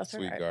heart,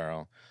 sweet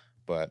girl,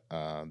 but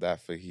that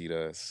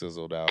fajita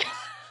sizzled out.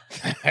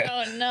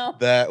 Oh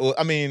no!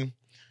 I mean,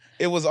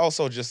 it was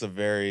also just a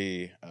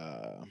very.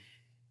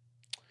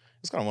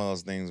 It's kind of one of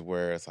those things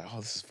where it's like, oh,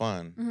 this is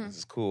fun, this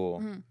is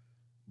cool,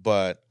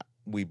 but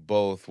we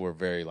both were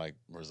very like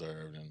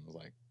reserved and was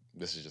like,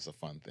 this is just a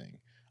fun thing.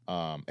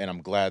 And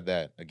I'm glad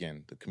that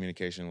again the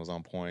communication was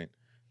on point.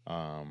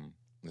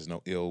 There's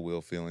no ill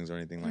will feelings or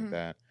anything like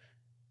that.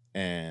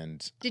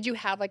 And did you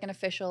have like an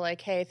official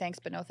like, hey, thanks,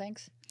 but no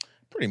thanks?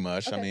 Pretty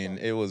much. Okay, I mean,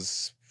 cool. it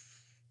was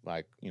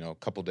like, a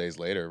couple days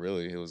later,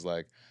 really. It was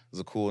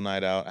a cool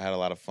night out. I had a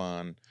lot of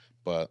fun.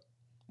 But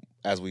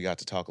as we got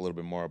to talk a little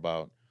bit more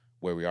about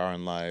where we are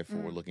in life,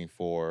 what we're looking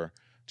for,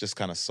 just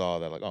kind of saw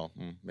that like,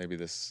 maybe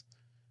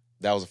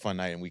that was a fun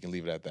night and we can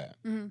leave it at that.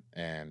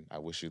 And I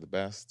wish you the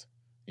best,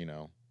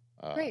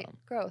 Great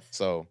growth.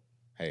 So,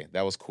 hey,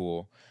 that was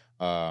cool.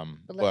 But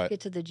let's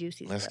get to the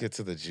juicy stuff. Let's get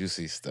to the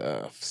juicy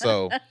stuff.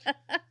 So,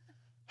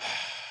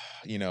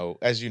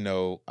 as you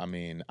know, I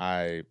mean,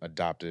 I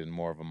adopted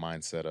more of a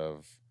mindset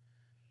of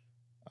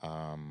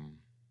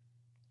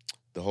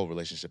the whole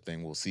relationship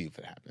thing. We'll see if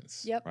it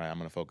happens. Yep. Right. I'm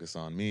going to focus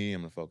on me.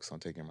 I'm going to focus on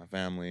taking care of my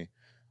family.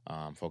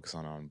 Focus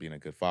on being a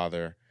good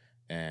father,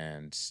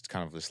 and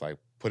kind of just like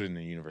put it in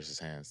the universe's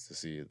hands to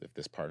see if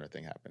this partner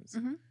thing happens.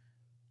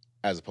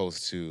 As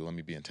opposed to let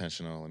me be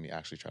intentional. Let me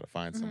actually try to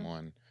find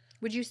someone.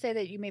 Would you say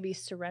that you maybe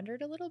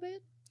surrendered a little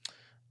bit?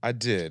 I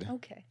did.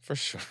 Okay. For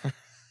sure.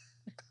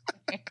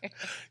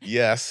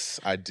 Yes,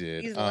 I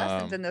did. These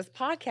lessons in this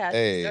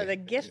podcast are the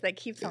gift that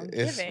keeps on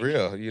giving. It's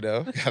real,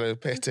 Gotta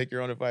take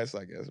your own advice,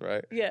 I guess,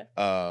 right? Yeah.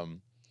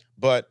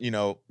 But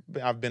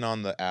I've been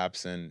on the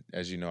apps, and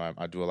as you know,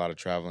 I do a lot of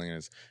traveling,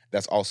 and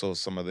that's also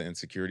some of the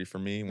insecurity for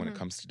me when it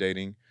comes to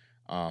dating.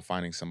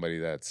 Finding somebody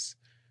that's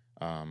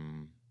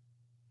that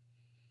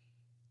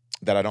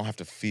I don't have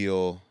to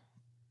feel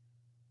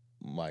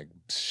like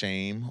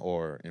shame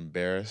or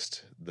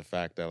embarrassed, the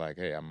fact that like,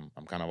 hey, I'm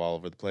kind of all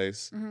over the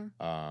place.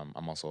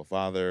 I'm also a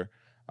father.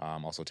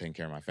 I'm also taking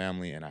care of my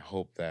family, and I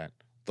hope that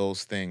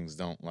those things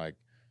don't like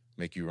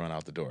make you run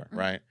out the door,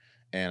 right?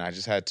 And I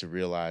just had to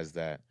realize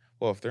that,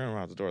 well, if they're gonna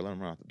run out the door, let them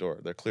run out the door.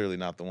 They're clearly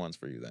not the ones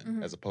for you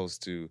then, as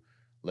opposed to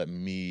let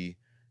me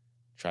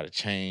try to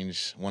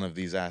change one of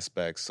these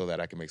aspects so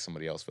that I can make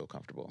somebody else feel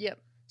comfortable. Yep.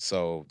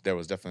 So there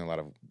was definitely a lot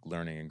of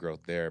learning and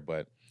growth there,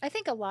 but I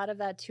think a lot of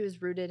that too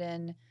is rooted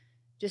in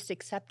just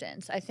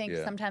acceptance. I think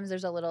sometimes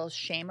there's a little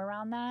shame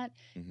around that.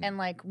 And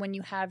like when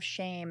you have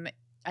shame,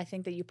 I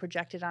think that you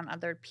project it on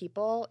other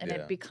people, and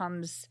it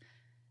becomes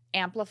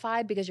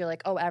amplified because you're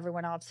like, oh,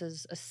 everyone else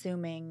is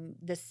assuming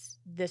this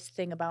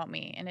thing about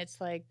me. And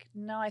it's like,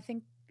 no, I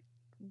think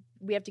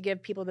we have to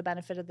give people the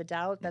benefit of the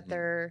doubt that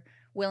they're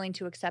willing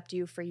to accept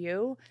you for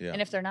you. Yeah.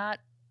 And if they're not,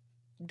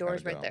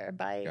 doors right there.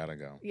 Bye. Gotta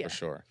go. For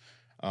sure.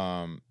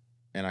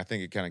 And I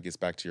think it kind of gets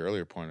back to your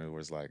earlier point. It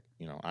was like,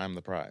 I'm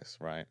the prize,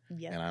 right?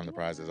 Yes, and I'm the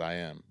prize as I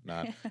am.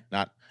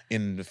 Not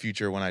in the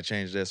future when I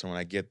change this or when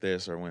I get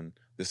this or when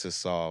this is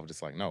solved.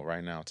 It's like, no,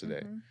 right now,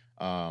 today.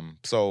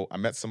 So I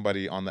met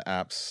somebody on the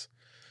apps.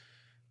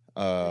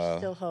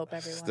 Still hope,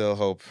 everyone. Still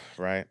hope,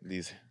 right?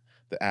 The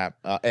app.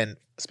 And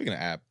speaking of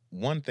app,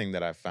 one thing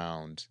that I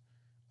found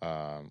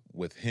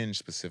with Hinge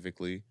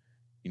specifically,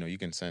 you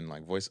can send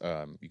like voice,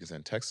 you can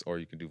send text or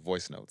you can do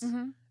voice notes.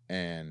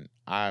 And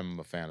I'm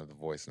a fan of the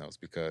voice notes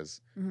because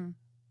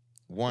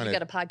one, you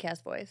got a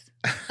podcast voice.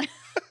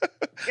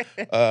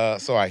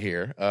 So I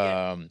hear.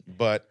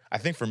 But I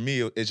think for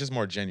me, it's just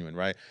more genuine,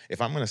 right?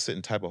 If I'm going to sit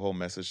and type a whole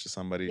message to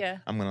somebody,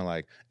 I'm going to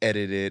like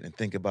edit it and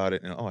think about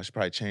it. And, I should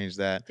probably change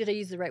that. Did I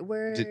use the right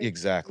word?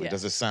 Exactly.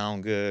 Does it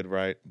sound good,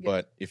 right? Yeah.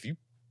 But if you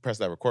press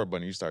that record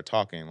button and you start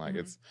talking, like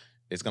it's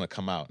going to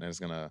come out, and it's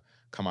going to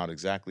come out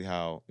exactly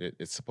how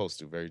it's supposed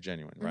to, very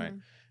genuine, right?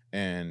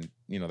 And,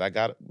 that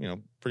got,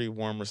 pretty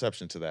warm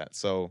reception to that.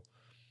 So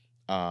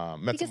met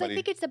because somebody. I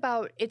think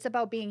it's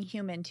about being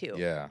human too.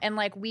 Yeah. And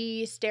like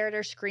we stare at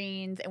our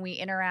screens and we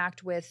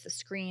interact with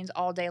screens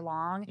all day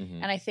long.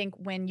 And I think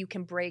when you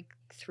can break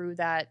through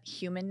that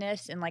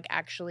humanness and like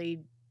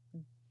actually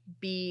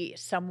be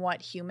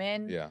somewhat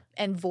human,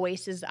 and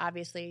voice is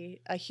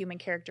obviously a human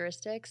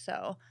characteristic.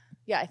 So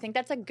yeah, I think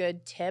that's a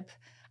good tip.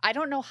 I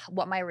don't know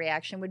what my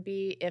reaction would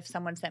be if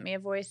someone sent me a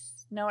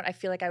voice note. I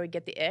feel like I would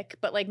get the ick,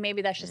 but like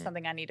maybe that's just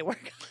something I need to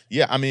work on.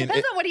 Yeah, I mean,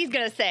 depends on what he's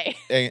gonna say.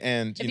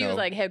 And if he was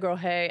like, "Hey, girl,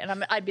 hey,"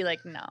 and I'd be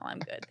like, "No, I'm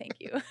good, thank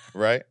you."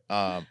 Right.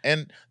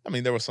 And I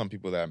mean, there were some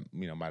people that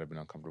might have been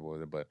uncomfortable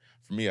with it, but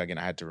for me, again,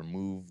 I had to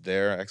remove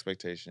their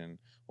expectation,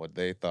 what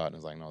they thought, and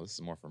it's like, no, this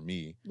is more for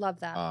me. Love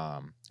that.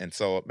 And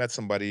so I met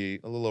somebody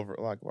a little over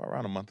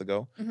around a month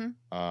ago,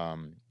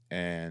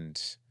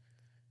 and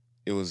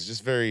it was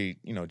just very,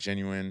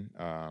 genuine.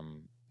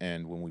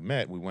 And when we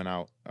met, we went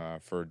out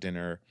for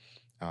dinner,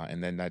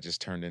 and then that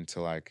just turned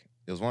into like,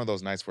 it was one of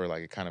those nights where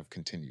like it kind of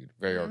continued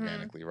very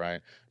organically, right?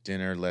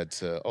 Dinner led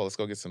to, let's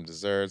go get some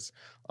desserts.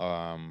 You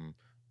want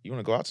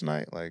to go out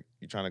tonight? Like,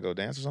 you trying to go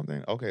dance or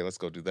something? Okay, let's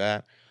go do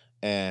that.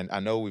 And I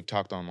know we've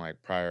talked on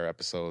like prior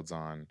episodes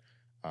on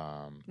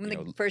when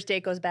the first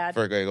date goes bad.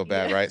 First date goes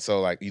bad, right?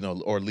 So like,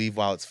 or leave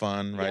while it's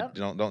fun, right?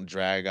 Yep. Don't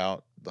drag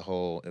out the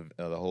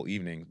whole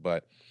evening.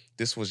 But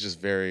this was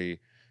just it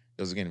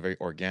was again very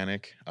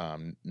organic.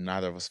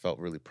 Neither of us felt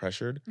really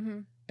pressured,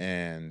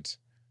 and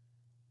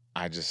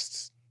I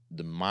just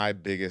my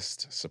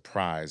biggest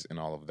surprise in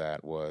all of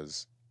that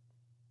was,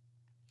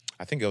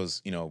 I think it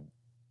was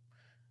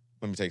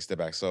let me take a step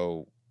back.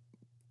 So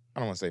I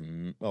don't want to say,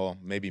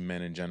 maybe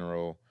men in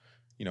general,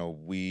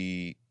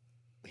 we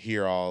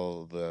hear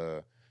all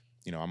the,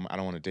 I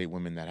don't want to date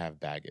women that have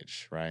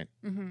baggage, right?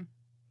 Mm-hmm.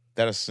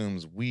 That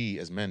assumes we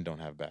as men don't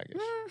have baggage,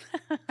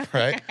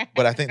 right?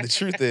 But I think the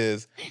truth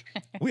is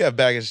we have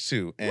baggage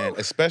too. And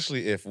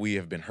especially if we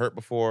have been hurt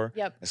before,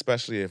 Yep.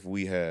 especially if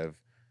we have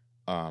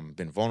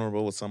been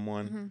vulnerable with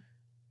someone. Mm-hmm.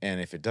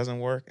 And if it doesn't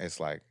work, it's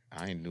like,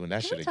 I ain't doing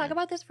that shit again. Can we talk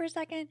about this for a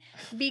second?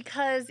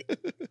 Because,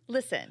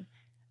 listen,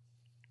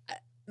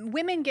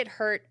 women get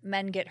hurt,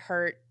 men get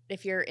hurt.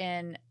 If you're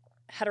in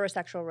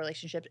heterosexual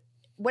relationships,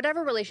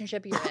 whatever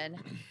relationship you're in,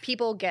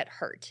 people get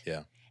hurt.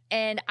 Yeah.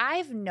 And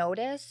I've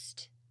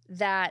noticed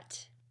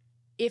that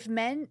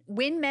when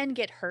men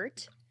get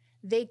hurt,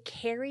 they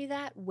carry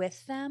that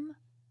with them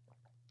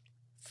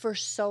for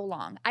so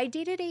long. I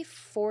dated a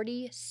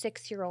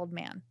 46-year-old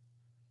man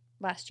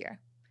last year.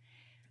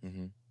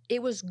 Mm-hmm.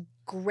 It was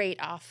great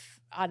out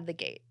of the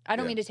gate. I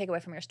don't mean to take away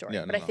from your story,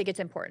 but I think it's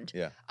important.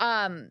 Yeah.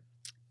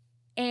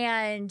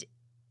 And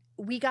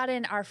we got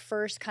in our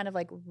first kind of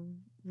like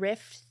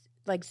rift,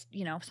 like,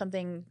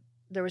 something,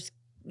 there was,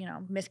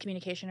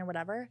 miscommunication or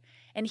whatever.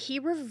 And he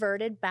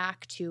reverted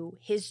back to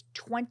his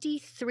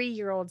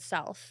 23-year-old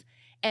self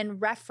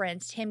and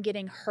referenced him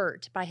getting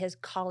hurt by his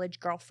college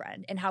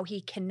girlfriend and how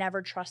he can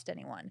never trust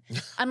anyone.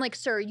 I'm like,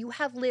 sir, you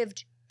have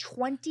lived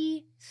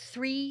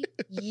 23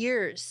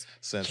 years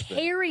since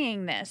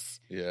carrying this.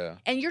 Yeah.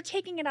 And you're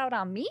taking it out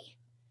on me?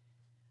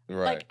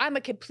 Right. Like, I'm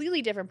a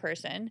completely different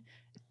person.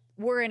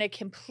 We're in a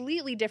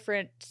completely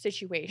different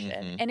situation.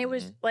 Mm-hmm, and it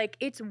was like,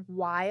 it's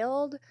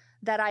wild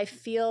that I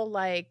feel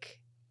like,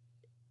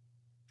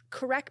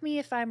 correct me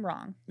if I'm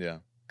wrong. Yeah.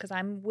 Because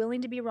I'm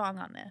willing to be wrong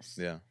on this.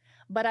 Yeah.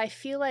 But I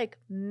feel like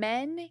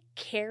men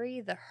carry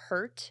the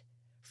hurt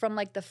from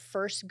like the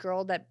first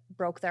girl that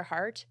broke their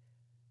heart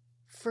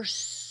for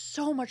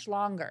so much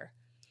longer.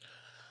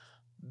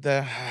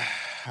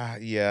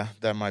 Yeah,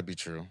 that might be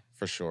true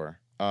for sure.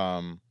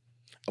 And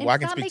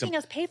it's not making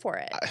us pay for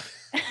it.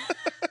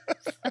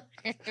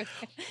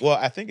 Well,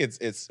 I think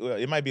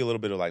it might be a little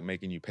bit of like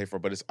making you pay for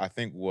it, but I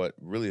think what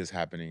really is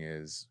happening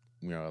is,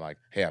 like,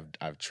 hey,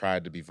 I've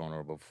tried to be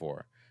vulnerable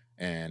before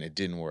and it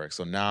didn't work.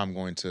 So now I'm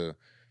going to,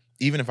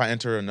 even if I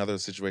enter another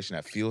situation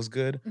that feels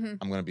good,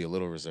 I'm going to be a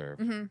little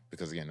reserved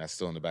because, again, that's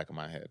still in the back of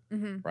my head,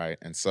 right?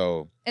 And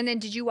so... And then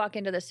did you walk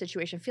into this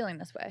situation feeling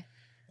this way?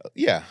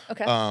 Yeah.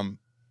 Okay.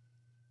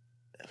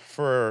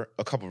 For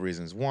a couple of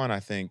reasons. One, I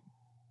think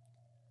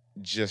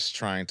just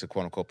trying to,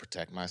 quote unquote,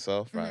 protect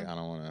myself, right? I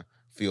don't want to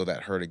feel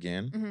that hurt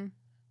again.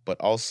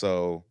 But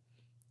also,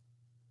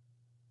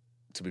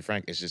 to be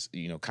frank, it's just,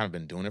 kind of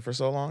been doing it for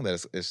so long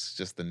that it's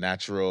just the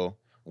natural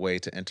way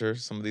to enter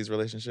some of these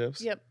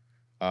relationships. Yep.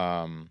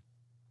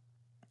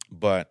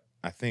 But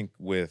I think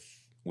with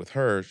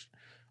her,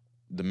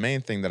 the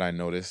main thing that I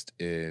noticed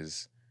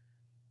is,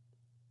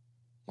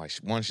 like,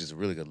 one, she's a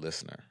really good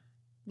listener.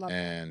 Love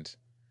and that.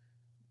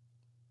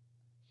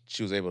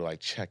 She was able to, like,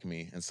 check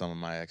me in some of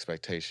my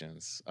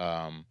expectations.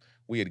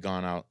 We had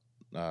gone out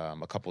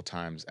a couple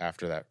times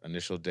after that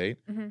initial date,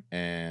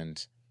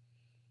 and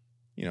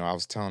I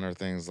was telling her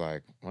things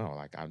like, well,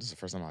 like, this is the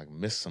first time I, like,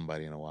 missed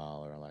somebody in a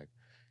while, or like,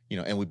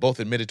 and we both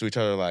admitted to each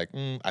other, like,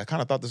 I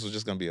kind of thought this was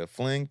just gonna be a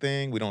fling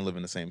thing. We don't live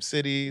in the same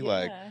city,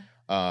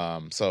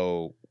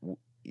 so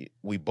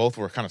we both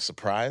were kind of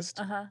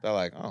surprised. They're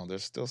like, oh,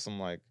 there's still some,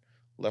 like,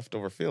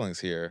 leftover feelings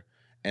here,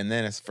 and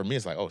then for me,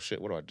 it's like, oh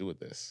shit, what do I do with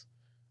this?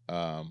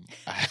 What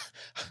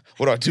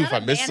do I do if I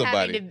miss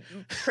somebody? Having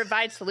to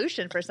provide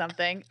solution for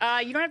something.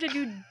 You don't have to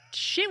do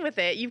shit with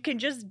it. You can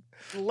just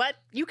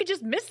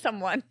miss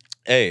someone.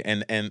 Hey,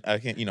 and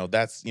again,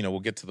 that's, we'll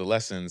get to the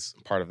lessons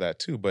part of that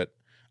too. But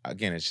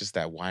again, it's just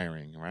that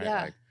wiring, right?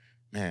 Yeah. Like,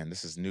 man,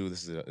 this is new.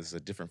 This is a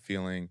different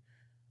feeling.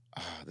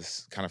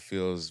 This kind of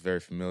feels very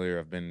familiar.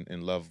 I've been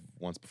in love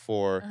once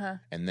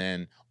before, and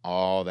then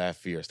all that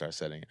fear starts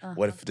setting in.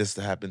 What if this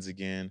happens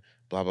again?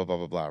 Blah, blah, blah,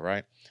 blah, blah,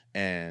 right?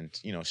 And,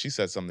 she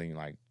said something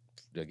like,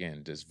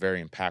 again, just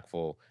very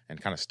impactful and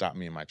kind of stopped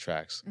me in my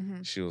tracks.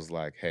 She was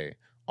like, hey,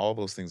 all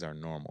those things are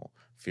normal.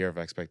 Fear of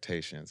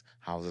expectations.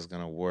 How's this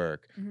going to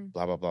work?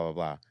 Blah, blah, blah, blah,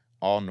 blah.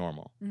 All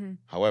normal.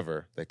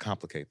 However, they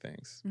complicate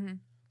things.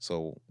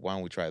 So why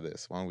don't we try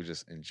this? Why don't we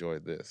just enjoy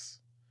this?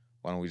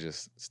 Why don't we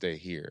just stay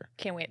here?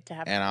 Can't wait to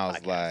have And I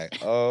was like,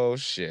 oh,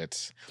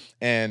 shit.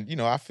 And,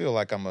 I feel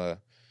like I'm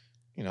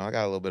I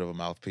got a little bit of a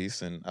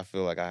mouthpiece, and I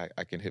feel like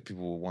I can hit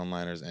people with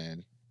one-liners,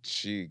 and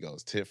she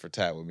goes tit for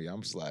tat with me.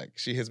 I'm just like,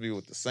 she hits me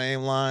with the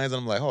same lines,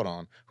 and I'm like, hold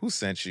on, who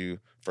sent you,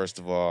 first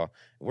of all?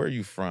 Where are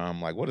you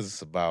from? Like, what is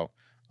this about?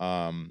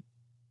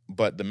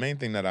 But the main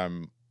thing that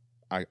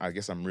I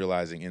guess I'm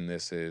realizing in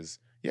this is,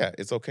 yeah,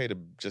 it's okay to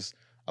just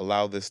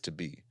allow this to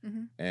be.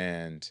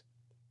 And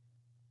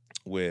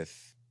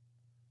with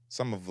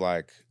some of,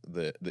 like,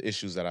 the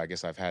issues that I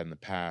guess I've had in the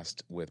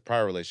past with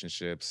prior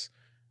relationships,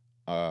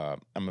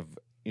 I'm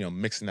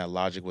mixing that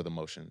logic with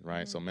emotion,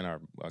 right? So men are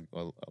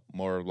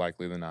more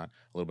likely than not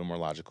a little bit more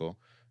logical,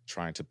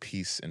 trying to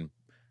piece and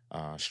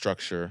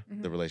structure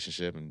the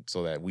relationship, and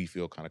so that we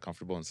feel kind of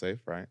comfortable and safe,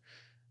 right?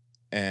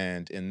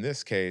 And in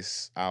this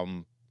case,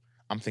 I'm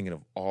I'm thinking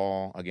of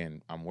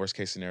I'm worst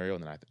case scenario,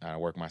 and then I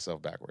work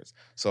myself backwards.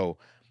 So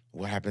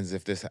what happens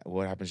if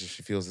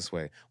she feels this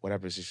way? What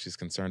happens if she's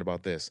concerned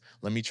about this?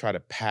 Let me try to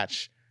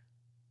patch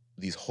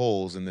these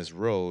holes in this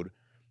road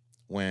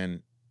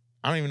when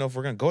I don't even know if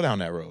we're going to go down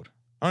that road.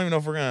 I don't even know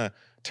if we're going to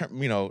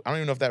turn, I don't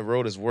even know if that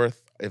road is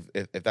worth,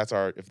 if that's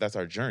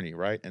our journey.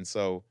 Right. And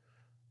so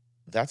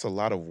that's a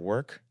lot of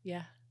work.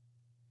 Yeah.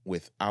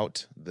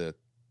 Without the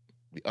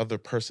other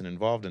person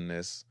involved in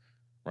this,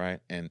 right,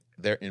 and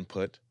their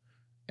input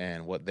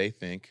and what they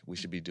think we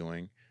should be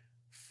doing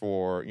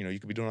for, you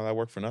could be doing all that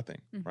work for nothing,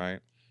 right?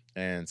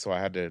 And so I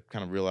had to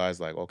kind of realize,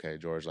 like, okay,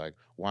 George, like,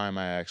 why am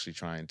I actually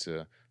trying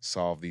to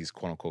solve these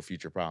quote unquote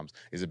future problems?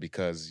 Is it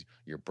because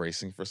you're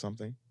bracing for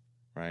something,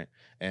 right?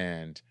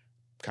 And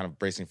kind of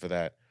bracing for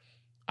that,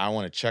 I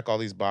want to check all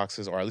these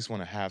boxes, or at least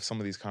want to have some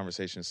of these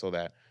conversations so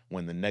that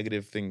when the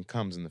negative thing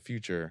comes in the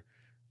future,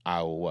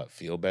 I will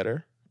feel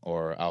better,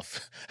 or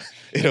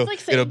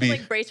it'll be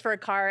like brace for a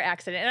car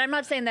accident. And I'm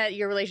not saying that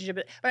your relationship,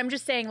 but I'm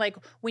just saying, like,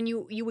 when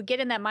you would get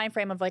in that mind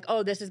frame of like,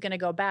 oh, this is going to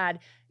go bad.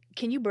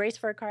 Can you brace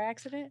for a car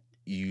accident?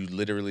 You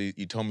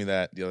told me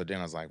that the other day,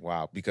 and I was like,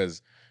 wow,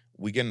 because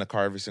we get in the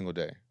car every single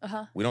day.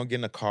 We don't get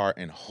in the car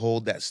and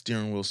hold that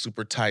steering wheel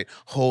super tight.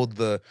 Hold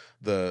the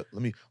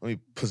let me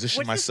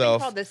position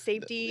myself. What's this thing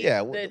called? The safety?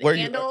 Yeah, the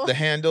handle? The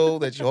handle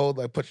that you hold,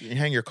 like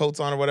hang your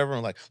coats on or whatever.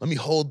 And like, let me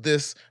hold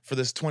this for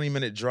this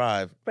 20-minute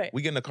drive. Right.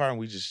 We get in the car and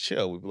we just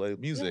chill. We play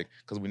music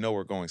because we know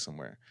we're going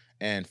somewhere.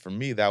 And for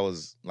me, that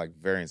was like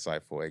very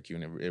insightful, AQ,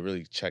 and it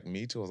really checked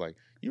me too. I was like,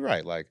 you're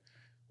right. Like,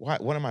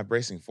 what am I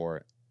bracing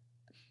for?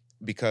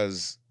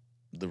 Because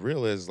the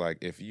real is,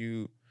 like,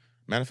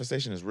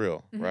 manifestation is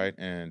real, right?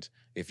 And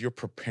if you're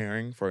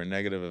preparing for a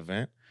negative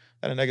event,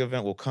 that negative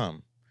event will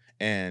come,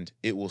 and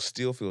it will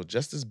still feel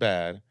just as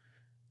bad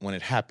when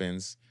it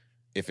happens,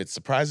 if it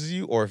surprises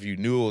you or if you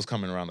knew it was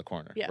coming around the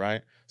corner,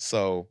 right?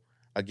 So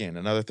again,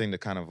 another thing to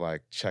kind of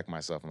like check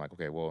myself. I'm like,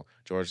 okay, well,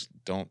 George,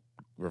 don't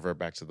revert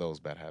back to those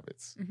bad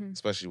habits,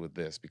 especially with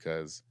this,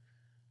 because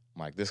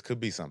like this could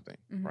be something,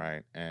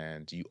 right?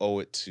 And you owe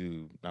it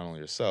to not only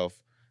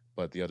yourself,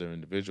 but the other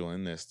individual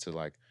in this to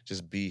like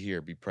just be here,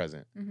 be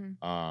present.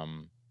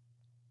 And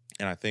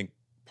I think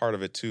part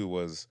of it too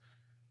was,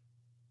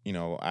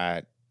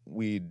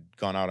 we'd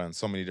gone out on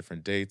so many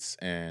different dates,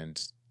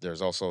 and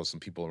there's also some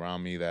people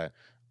around me that,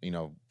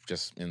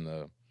 just in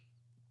the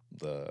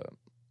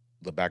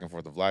back and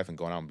forth of life and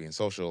going out and being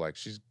social, like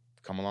she's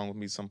come along with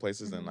me some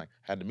places and like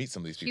had to meet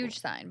some of these people. Huge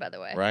sign, by the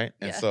way. Right.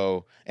 And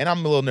so, and I'm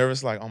a little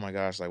nervous, like, oh my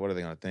gosh, like, what are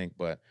they going to think?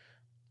 But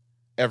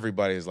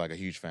everybody is like a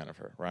huge fan of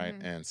her, right?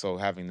 And so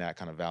having that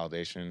kind of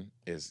validation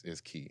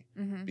is key,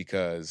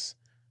 because,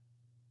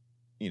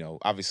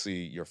 obviously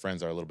your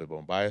friends are a little bit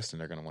more biased and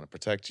they're going to want to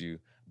protect you,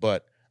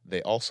 but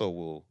they also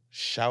will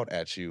shout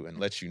at you and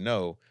let you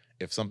know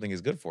if something is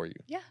good for you.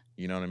 Yeah.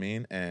 You know what I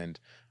mean? And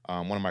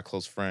one of my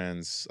close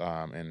friends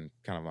and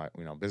kind of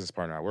my business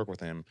partner, I work with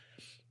him,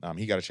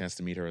 he got a chance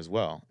to meet her as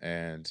well.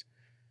 And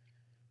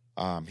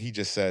he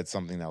just said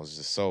something that was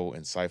just so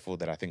insightful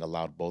that I think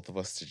allowed both of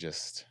us to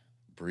just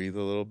breathe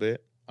a little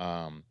bit.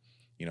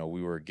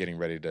 We were getting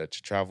ready to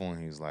travel, and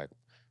he was like,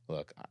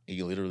 look,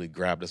 he literally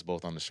grabbed us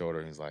both on the shoulder,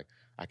 and he's like,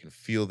 I can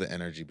feel the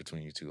energy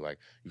between you two. Like,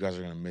 you guys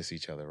are going to miss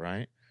each other,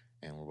 right?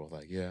 And we're both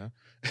like, yeah.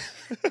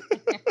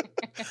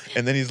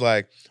 And then he's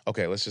like,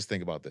 okay, let's just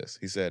think about this.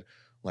 He said,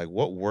 like,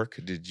 what work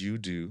did you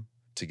do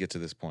to get to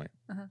this point?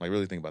 Like,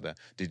 really think about that.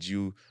 Did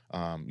you,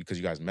 because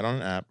you guys met on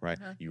an app, right?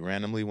 You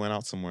randomly went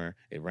out somewhere.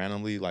 It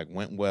randomly like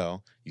went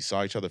well. You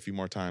saw each other a few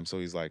more times. So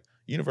he's like,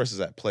 universe is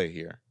at play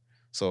here.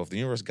 So if the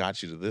universe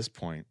got you to this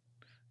point,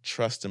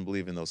 trust and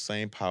believe in those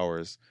same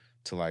powers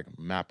to like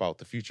map out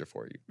the future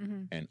for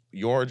you. And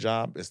your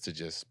job is to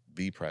just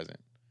be present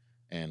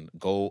and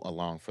go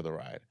along for the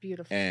ride.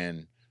 Beautiful.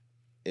 And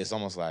it's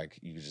almost like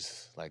you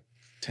just like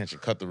tension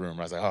cut the room.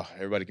 I was like, oh,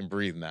 everybody can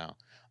breathe now.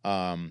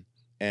 And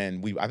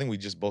I think we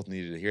just both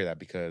needed to hear that,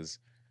 because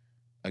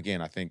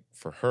again, I think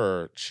for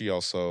her, she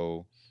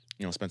also,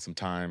 spent some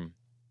time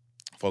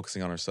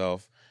focusing on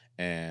herself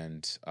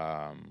and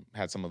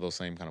had some of those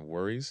same kind of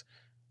worries.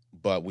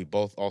 But we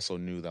both also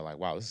knew that, like,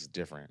 wow, this is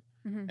different.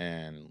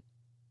 And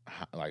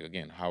like,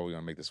 again, how are we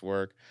going to make this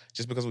work?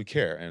 Just because we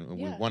care and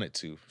we want it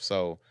to.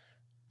 So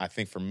I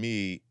think for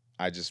me,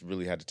 I just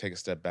really had to take a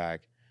step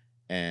back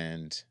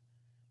and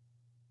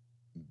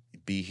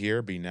be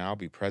here, be now,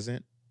 be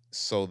present,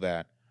 so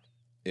that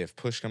if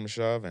push comes to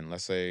shove and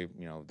let's say,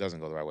 it doesn't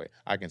go the right way,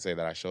 I can say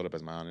that I showed up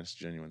as my honest,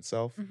 genuine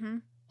self.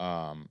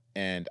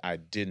 And I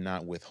did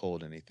not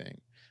withhold anything,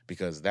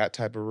 because that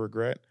type of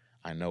regret,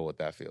 I know what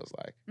that feels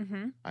like.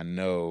 I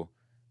know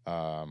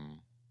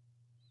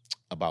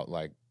about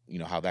like,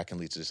 how that can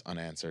lead to just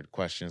unanswered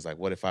questions. Like,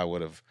 what if I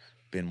would have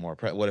been more,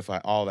 what if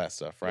all that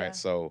stuff, right?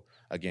 So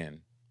again,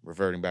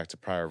 reverting back to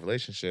prior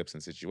relationships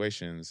and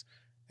situations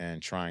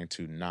and trying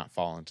to not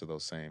fall into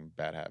those same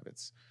bad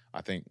habits.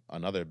 I think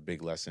another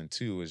big lesson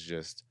too is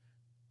just,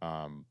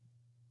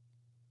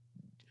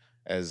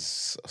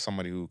 as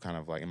somebody who kind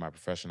of like in my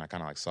profession, I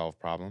kind of like solve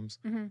problems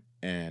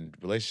and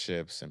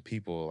relationships and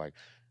people, like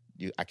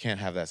I can't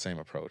have that same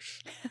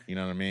approach. You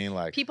know what I mean?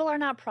 Like, people are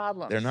not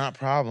problems. They're not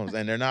problems,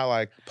 and they're not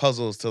like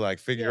puzzles to like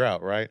figure Yeah.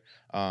 out, right?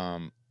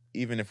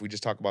 Even if we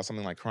just talk about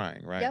something like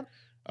crying, right? Yep.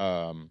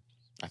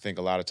 I think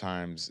a lot of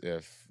times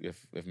if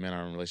men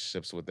are in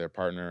relationships with their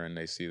partner and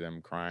they see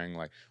them crying,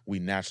 like, we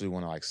naturally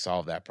want to like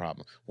solve that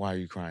problem. Why are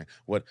you crying?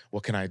 What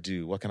can I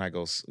do? What can I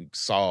go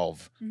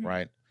solve,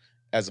 right?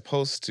 As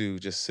opposed to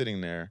just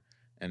sitting there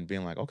and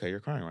being like, okay, you're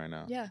crying right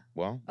now. Yeah.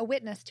 Well, A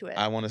witness to it.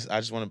 I'm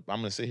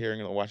gonna sit here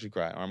and watch you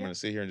cry, or I'm gonna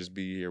sit here and just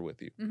be here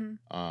with you.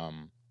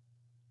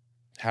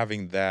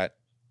 Having that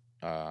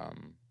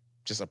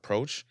just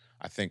approach,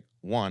 I think,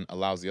 one,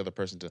 allows the other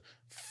person to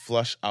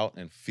flush out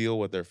and feel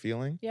what they're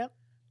feeling. Yep.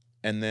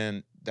 And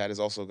then that is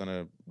also going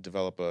to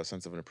develop a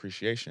sense of an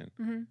appreciation.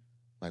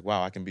 Like,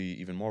 wow, I can be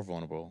even more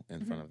vulnerable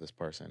in front of this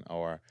person.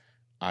 Or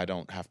I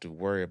don't have to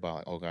worry about,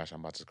 like, oh gosh,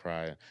 I'm about to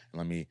cry. And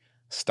let me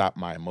stop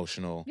my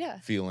emotional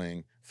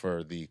feeling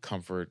for the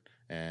comfort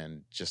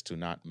and just to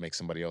not make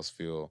somebody else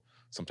feel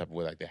some type of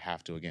way like they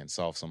have to, again,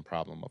 solve some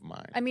problem of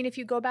mine. I mean, if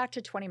you go back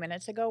to 20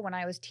 minutes ago when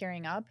I was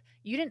tearing up,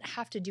 you didn't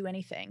have to do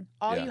anything.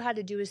 All you had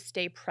to do is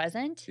stay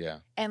present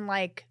and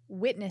like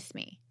witness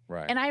me.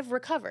 Right. And I've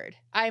recovered.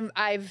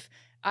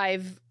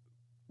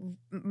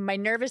 My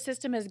nervous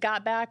system has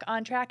got back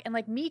on track, and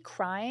like me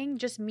crying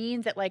just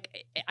means that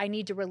like I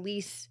need to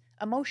release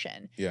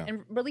emotion. Yeah.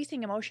 And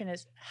releasing emotion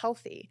is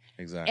healthy.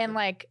 Exactly. And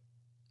like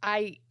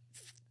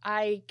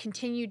I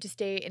continued to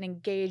stay and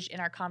engage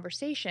in our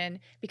conversation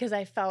because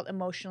I felt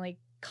emotionally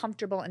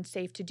comfortable and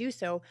safe to do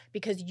so,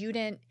 because you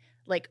didn't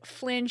like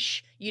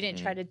flinch. You didn't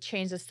try to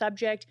change the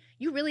subject.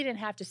 You really didn't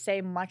have to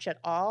say much at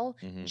all,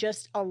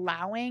 just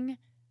allowing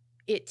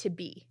it to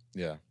be.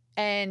 Yeah.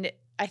 And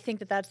I think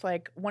that that's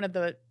like one of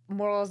the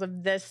morals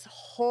of this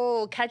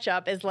whole catch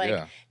up is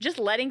like just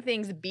letting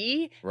things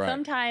be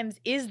sometimes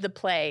is the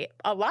play.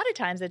 A lot of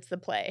times it's the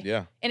play.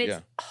 Yeah. And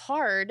it's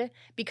hard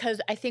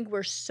because I think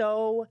we're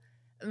so,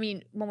 I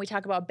mean, when we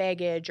talk about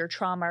baggage or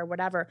trauma or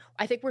whatever,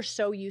 I think we're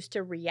so used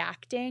to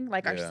reacting.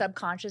 Like our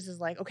subconscious is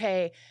like,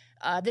 okay,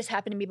 this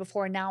happened to me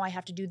before, now I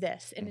have to do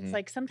this. And it's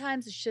like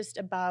sometimes it's just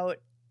about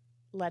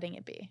letting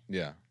it be.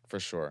 Yeah, for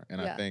sure. And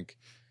I think,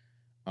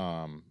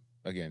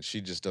 again, she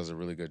just does a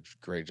really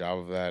great job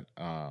of that.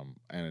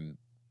 And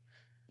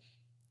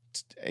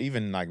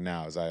even like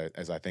now, as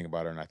I think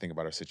about her and I think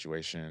about her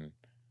situation,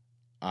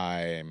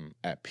 I'm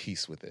at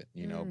peace with it,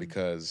 you know,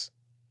 because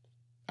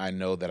I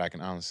know that I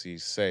can honestly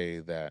say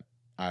that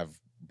I've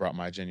brought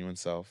my genuine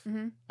self.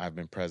 I've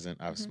been present.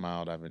 I've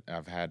smiled.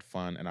 I've had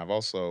fun, and I've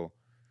also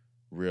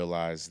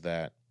realized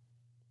that,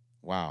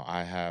 wow,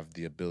 I have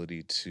the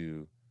ability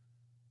to,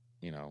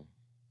 you know,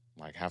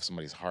 like have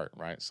somebody's heart,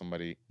 right?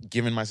 Somebody,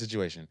 given my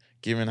situation,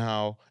 given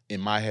how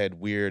in my head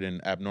weird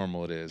and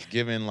abnormal it is,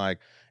 given like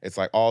it's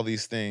like all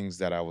these things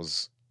that I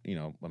was, you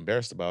know,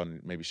 embarrassed about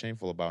and maybe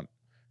shameful about,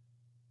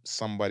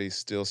 somebody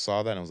still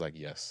saw that and was like,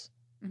 yes,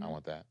 I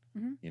want that,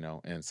 you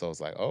know? And so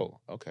it's like, oh,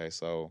 okay,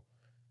 so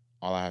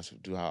all I have to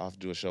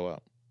do is show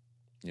up,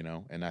 you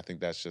know? And I think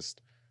that's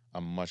just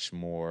a much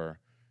more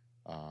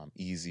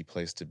easy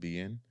place to be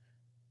in.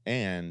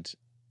 And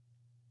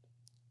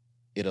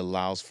it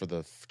allows for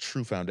the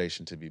true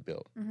foundation to be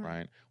built,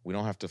 right? We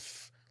don't have to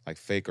like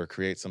fake or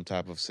create some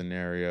type of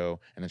scenario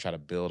and then try to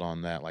build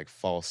on that like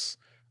false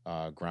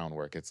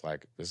groundwork. It's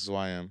like, this is who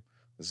I am.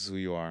 This is who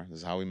you are. This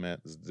is how we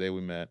met. This is the day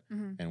we met.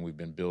 And we've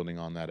been building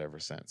on that ever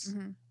since.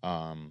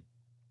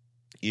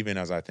 Even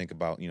as I think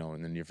about, you know,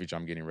 in the near future,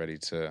 I'm getting ready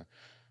to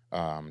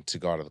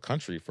go out of the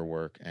country for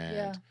work.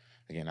 And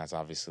again, that's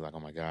obviously like, oh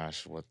my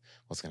gosh,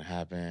 what's going to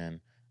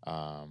happen?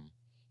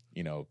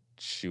 You know,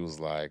 she was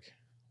like,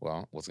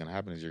 well, what's going to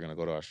happen is you're going to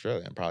go to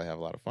Australia and probably have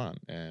a lot of fun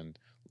and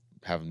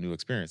have new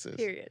experiences.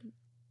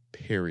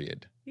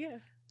 Period. Yeah.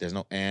 There's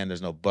no and,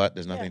 there's no but,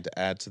 there's nothing to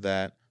add to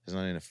that. There's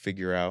nothing to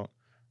figure out.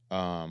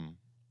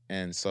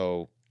 And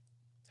so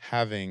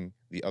having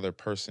the other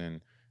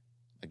person,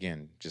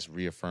 again, just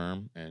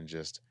reaffirm and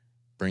just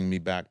bring me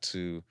back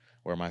to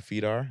where my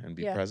feet are and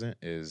be present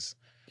is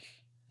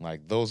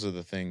like, those are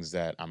the things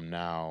that I'm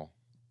now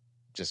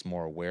just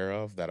more aware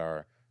of that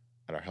are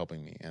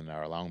helping me and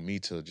are allowing me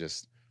to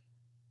just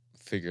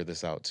figure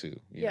this out too,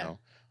 you know?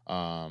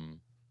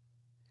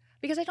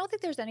 Because I don't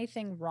think there's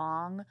anything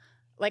wrong.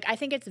 Like, I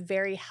think it's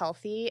very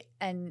healthy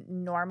and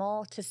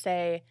normal to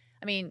say,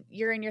 I mean,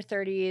 you're in your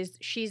 30s,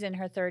 she's in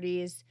her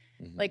 30s.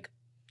 Like,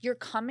 you're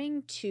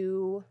coming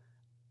to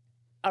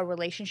a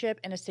relationship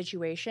and a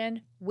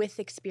situation with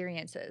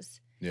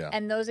experiences. Yeah.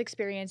 And those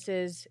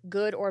experiences,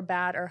 good or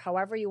bad or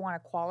however you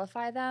want to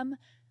qualify them,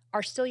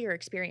 are still your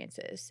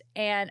experiences.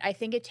 And I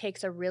think it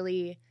takes a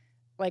really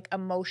like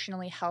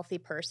emotionally healthy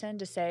person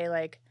to say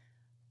like,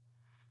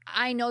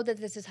 I know that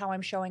this is how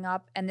I'm showing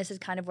up and this is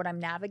kind of what I'm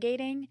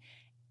navigating.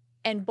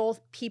 And both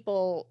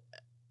people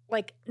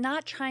like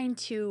not trying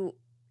to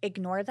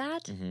ignore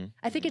that.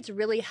 I think it's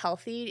really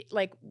healthy.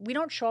 Like, we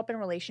don't show up in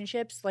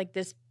relationships like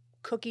this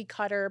cookie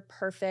cutter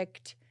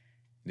perfect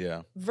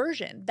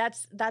version.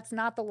 That's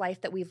not the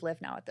life that we've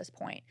lived now at this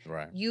point.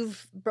 Right.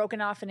 You've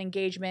broken off an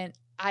engagement.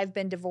 I've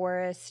been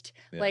divorced.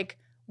 Like,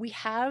 we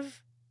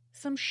have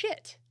some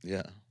shit.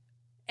 Yeah.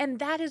 And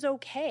that is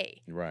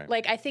okay. Right.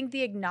 Like, I think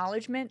the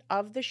acknowledgement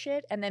of the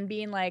shit and then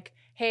being like,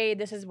 hey,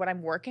 this is what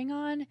I'm working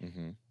on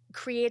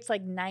creates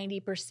like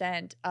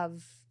 90%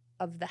 of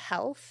the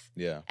health.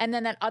 Yeah. And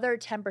then that other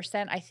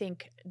 10%, I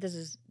think this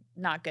is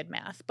not good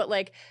math, but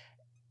like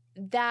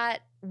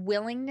that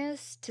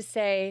willingness to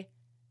say,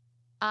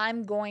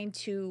 I'm going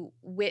to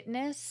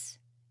witness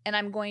and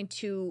I'm going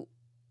to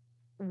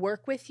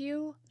work with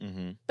you.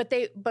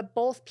 But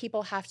both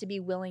people have to be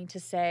willing to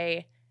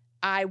say,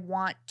 I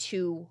want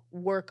to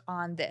work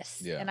on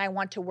this and I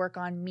want to work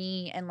on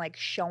me and like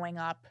showing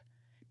up,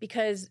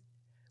 because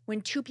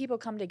when two people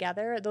come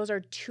together, those are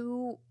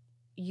two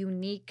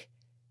unique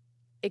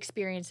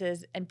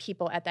experiences and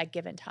people at that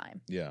given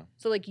time. Yeah.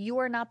 So like you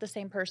are not the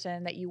same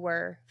person that you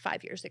were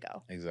 5 years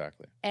ago.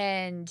 Exactly.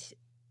 And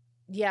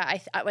yeah,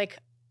 I like,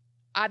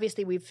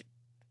 obviously we've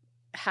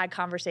had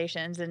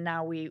conversations and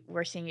now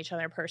we're seeing each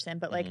other in person,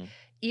 but like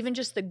even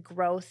just the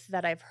growth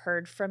that I've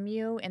heard from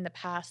you in the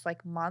past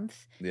like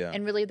month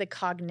and really the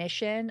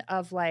cognition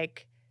of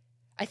like,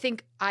 I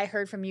think I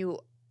heard from you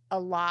a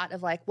lot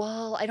of like,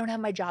 well, I don't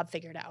have my job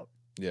figured out.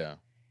 Yeah.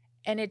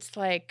 And it's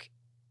like,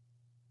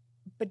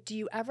 but do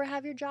you ever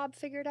have your job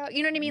figured out?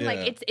 You know what I mean? Yeah.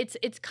 Like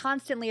it's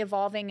constantly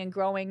evolving and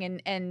growing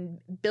and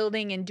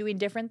building and doing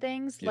different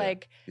things. Yeah.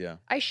 Like yeah.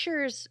 I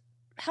sure as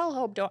hell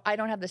hope I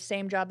don't have the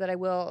same job that I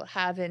will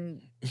have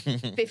in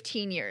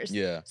 15 years.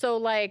 Yeah. So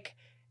like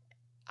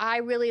I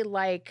really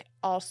like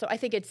also, I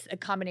think it's a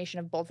combination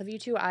of both of you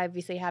two. I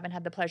obviously haven't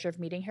had the pleasure of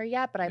meeting her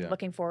yet, but I'm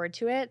looking forward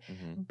to it.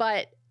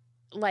 But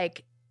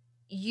like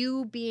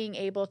you being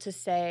able to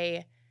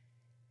say,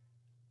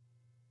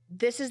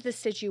 this is the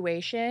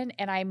situation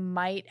and I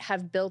might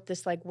have built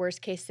this like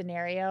worst case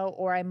scenario,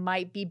 or I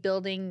might be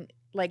building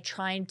like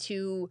trying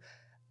to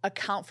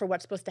account for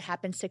what's supposed to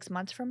happen 6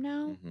 months from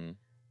now.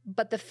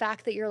 But the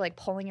fact that you're like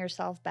pulling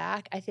yourself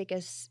back, I think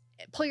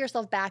pull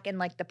yourself back in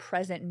like the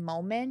present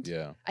moment.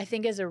 Yeah. I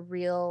think is a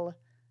real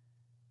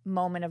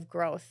moment of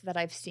growth that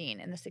I've seen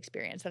in this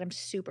experience that I'm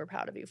super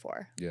proud of you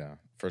for. Yeah,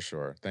 for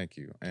sure. Thank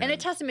you. And a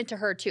testament to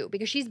her too,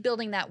 because she's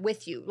building that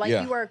with you. Like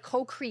you are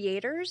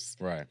co-creators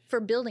for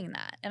building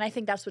that. And I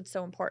think that's what's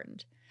so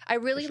important. I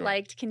really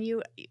liked,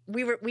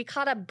 we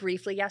caught up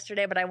briefly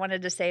yesterday, but I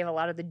wanted to save a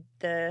lot of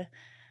the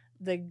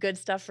good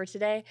stuff for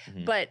today.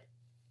 But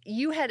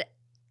you had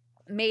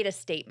made a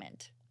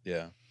statement.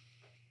 Yeah.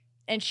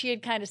 And she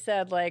had kind of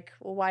said like,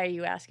 well, why are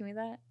you asking me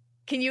that?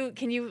 Can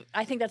you,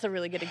 I think that's a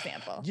really good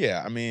example.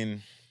 Yeah. I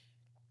mean,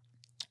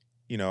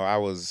 I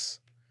was,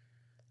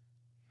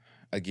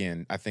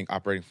 again, I think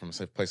operating from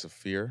a place of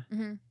fear.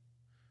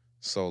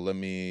 So let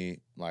me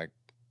like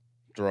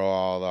throw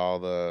all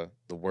the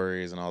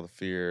worries and all the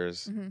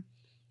fears.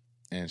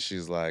 And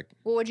she's like,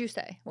 well, what'd you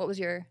say? What was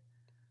your...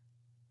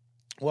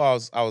 Well,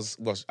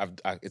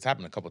 it's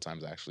happened a couple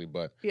times actually,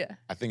 but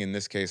I think in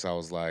this case I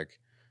was like,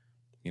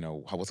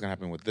 what's gonna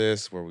happen with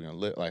this? Where are we gonna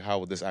live? Like, how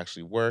would this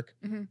actually work?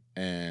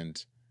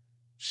 And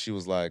she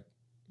was like,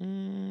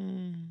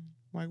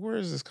 like, where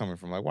is this coming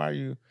from? Like, why are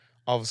you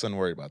all of a sudden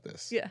worried about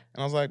this? Yeah.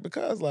 And I was like,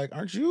 because, like,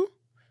 aren't you?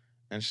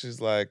 And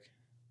she's like,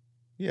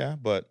 yeah,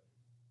 but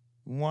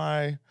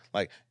why?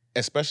 Like,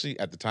 especially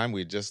at the time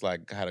we just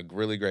like had a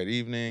really great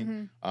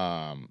evening.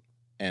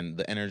 And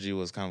the energy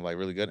was kind of like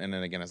really good. And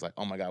then again, it's like,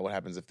 oh my God, what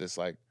happens if this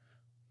like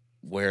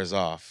wears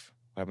off?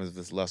 What happens if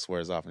this lust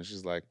wears off? And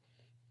she's like,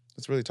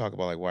 let's really talk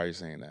about like, why are you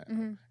saying that?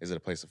 Is it a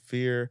place of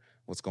fear?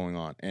 What's going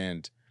on?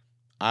 And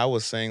I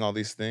was saying all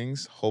these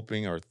things,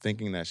 hoping or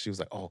thinking that she was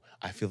like, oh,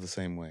 I feel the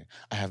same way.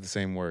 I have the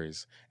same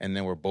worries. And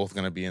then we're both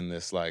going to be in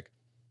this like,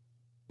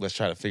 let's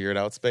try to figure it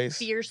out space.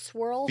 Fear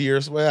swirl?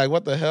 Fear swirl. Like,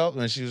 what the hell?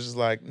 And she was just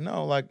like,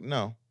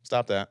 no,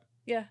 stop that.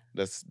 Yeah.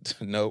 That's,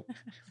 nope,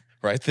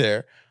 right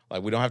there.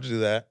 Like, we don't have to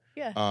do that.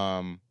 Yeah.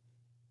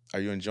 Are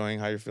you enjoying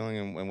how you're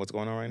feeling and what's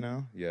going on right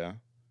now? Yeah.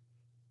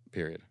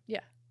 Period.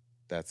 Yeah.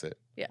 That's it.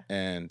 Yeah.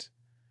 And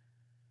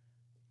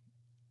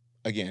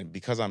again,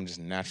 because I'm just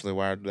naturally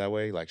wired that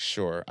way, like,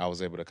 sure, I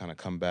was able to kind of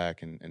come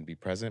back and be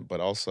present. But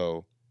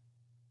also,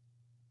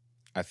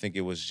 I think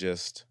it was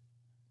just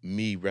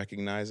me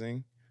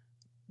recognizing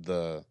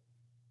the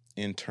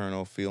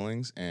internal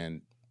feelings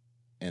and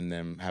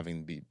them having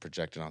to be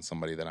projected on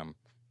somebody that I'm,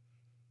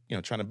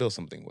 trying to build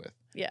something with.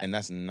 Yeah. And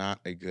that's not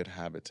a good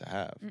habit to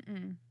have.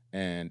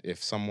 And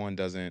if someone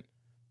doesn't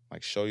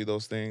like show you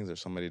those things, or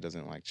somebody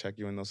doesn't like check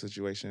you in those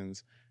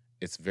situations,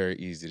 it's very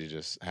easy to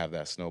just have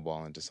that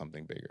snowball into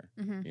something bigger.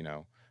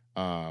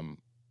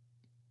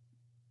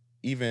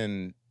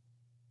 Even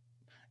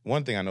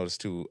one thing I noticed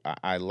too,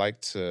 I don't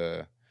like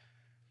to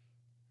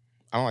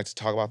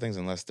talk about things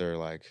unless they're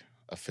like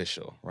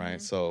official,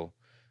 right? So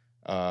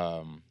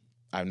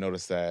I've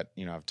noticed that,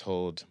 I've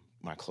told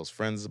my close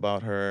friends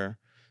about her.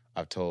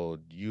 I've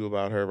told you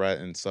about her, right?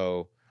 And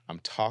so I'm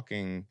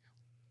talking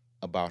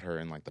about her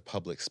in like the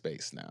public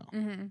space now.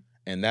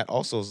 And that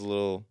also is a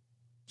little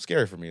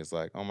scary for me. It's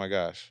like, oh my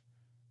gosh,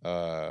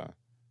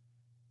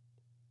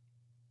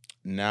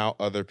 now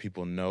other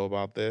people know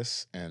about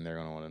this and they're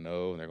going to want to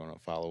know and they're going to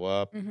follow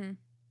up.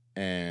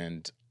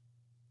 And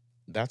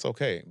that's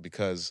okay,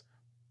 because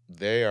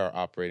they are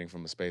operating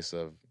from a space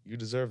of, you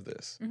deserve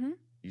this. Mm-hmm.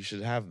 You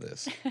should have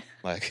this.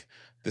 Like,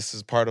 this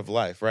is part of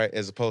life, right?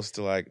 As opposed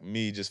to like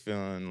me just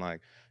feeling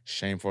like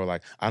shame for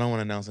like, I don't want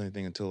to announce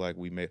anything until like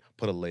we may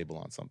put a label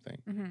on something,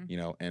 you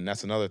know? And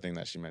that's another thing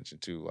that she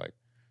mentioned too. Like,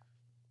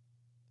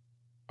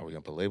 are we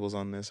gonna put labels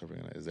on this? We're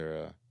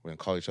gonna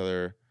call each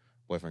other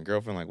boyfriend,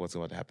 girlfriend? Like, what's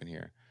about to happen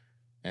here?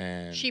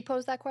 And she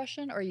posed that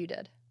question, or you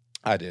did?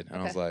 I did. And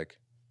I was like,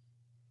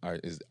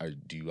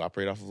 do you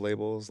operate off of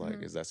labels?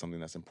 Like, is that something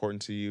that's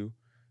important to you?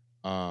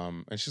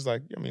 And she's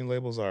like, I mean,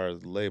 labels are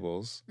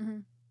labels,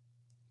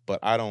 but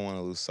I don't want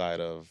to lose sight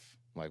of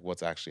like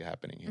what's actually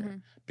happening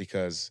here,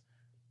 because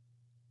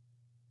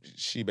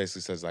she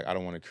basically says like, I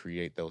don't want to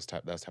create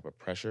that type of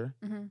pressure,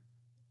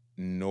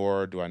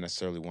 nor do I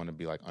necessarily want to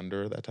be like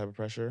under that type of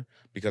pressure,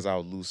 because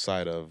I'll lose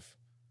sight of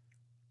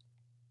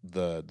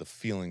the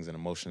feelings and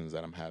emotions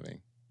that I'm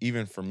having.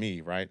 Even for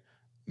me, right?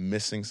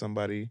 Missing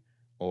somebody,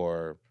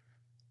 or,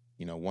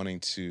 you know,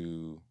 wanting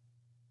to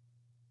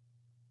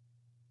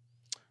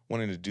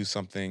do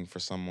something for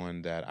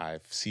someone that I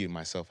see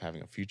myself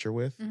having a future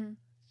with.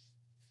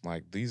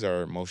 Like, these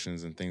are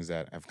emotions and things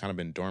that have kind of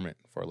been dormant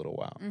for a little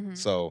while.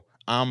 So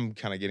I'm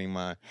kind of getting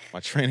my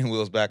training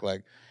wheels back,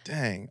 like,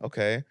 dang,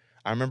 okay,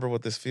 I remember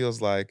what this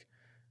feels like,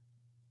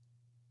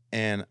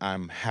 and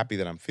I'm happy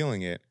that I'm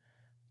feeling it.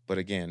 But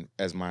again,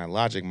 as my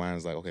logic mind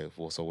is like, okay,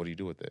 well, so what do you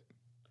do with it?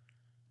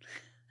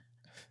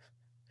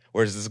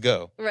 Where does this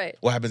go? Right.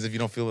 What happens if you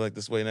don't feel like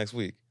this way next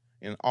week?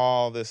 And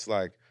all this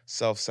like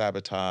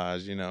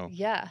self-sabotage, you know.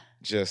 Yeah.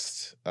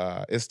 Just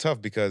it's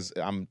tough because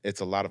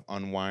it's a lot of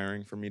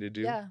unwiring for me to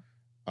do. Yeah.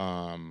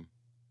 And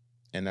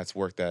that's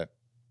work that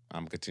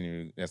I'm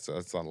continuing. That's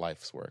a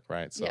life's work,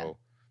 right? So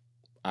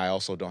I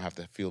also don't have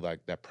to feel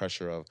like that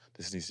pressure of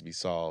this needs to be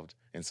solved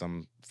in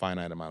some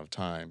finite amount of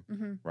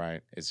time,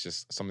 right? It's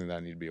just something that I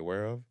need to be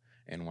aware of.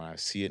 And when I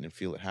see it and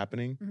feel it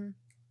happening,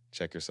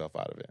 check yourself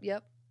out of it.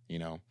 Yep. You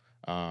know?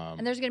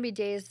 And there's going to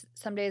be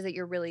some days that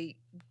you're really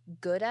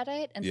good at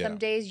it. And some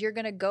days you're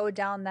going to go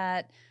down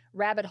that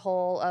rabbit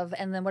hole of,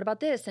 and then what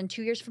about this? And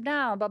 2 years from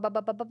now, blah, blah,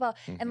 blah, blah, blah, blah.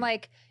 And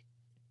like,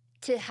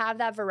 to have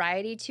that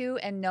variety too,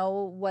 and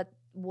know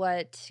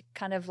what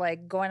kind of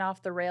like going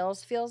off the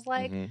rails feels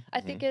like, I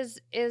think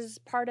is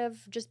part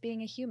of just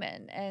being a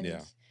human.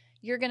 And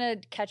you're going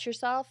to catch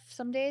yourself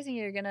some days, and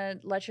you're going to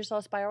let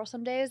yourself spiral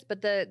some days.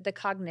 But the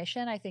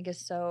cognition, I think, is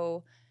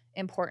so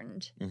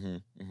important.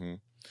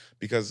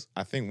 Because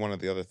I think one of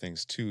the other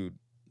things too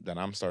that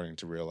I'm starting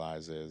to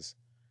realize is,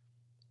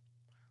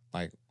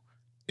 like,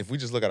 if we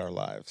just look at our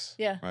lives,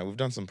 right, we've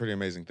done some pretty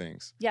amazing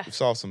things. We've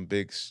solved some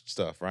big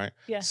stuff, right?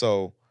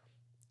 So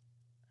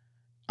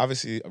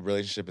obviously a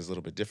relationship is a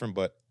little bit different,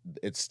 but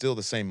it's still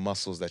the same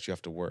muscles that you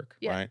have to work,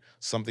 right?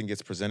 Something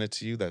gets presented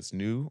to you that's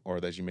new,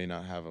 or that you may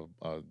not have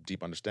a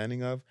deep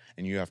understanding of,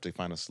 and you have to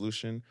find a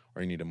solution,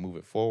 or you need to move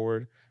it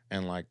forward.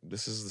 And like,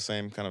 this is the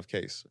same kind of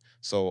case.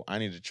 So I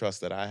need to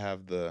trust that I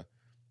have the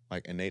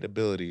like innate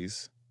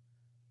abilities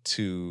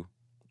to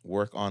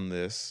work on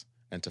this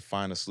and to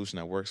find a solution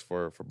that works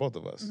for both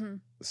of us.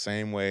 The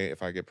same way,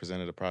 if I get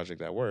presented a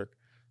project at work,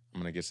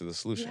 I'm going to get to the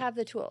solution. You have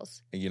the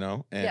tools. You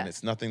know? And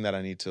it's nothing that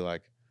I need to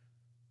like,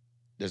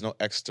 there's no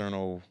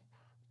external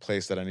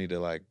place that I need to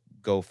like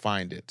go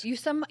find it. You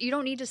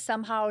don't need to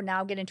somehow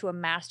now get into a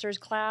master's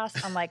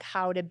class on like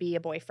how to be a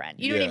boyfriend.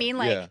 You know what I mean?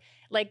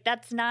 Like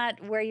that's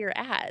not where you're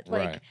at.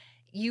 Like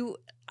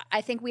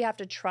I think we have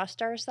to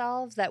trust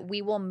ourselves that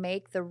we will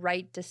make the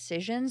right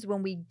decisions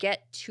when we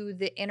get to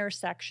the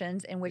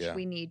intersections in which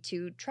we need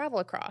to travel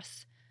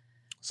across.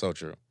 So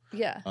true.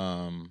 Yeah.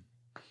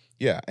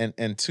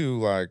 And two,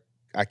 like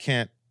I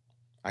can't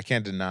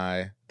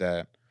deny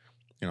that,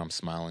 you know, I'm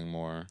smiling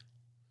more.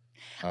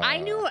 I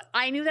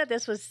knew that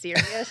this was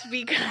serious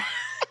because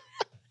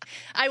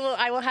I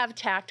will have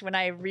tact when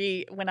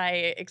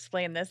I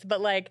explain this,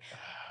 but like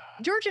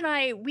George and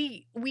I,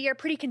 we are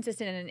pretty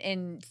consistent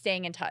in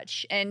staying in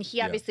touch, and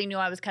he obviously knew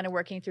I was kind of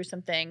working through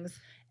some things,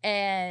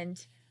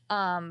 and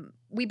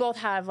we both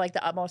have like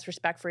the utmost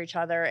respect for each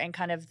other and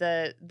kind of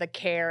the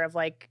care of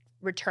like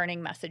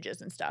returning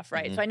messages and stuff,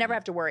 right? So I never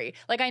have to worry.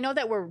 Like I know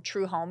that we're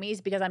true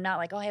homies because I'm not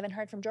like, oh, I haven't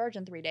heard from George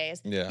in 3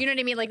 days. You know what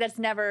I mean? Like that's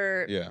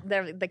never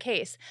the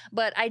case.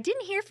 But I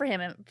didn't hear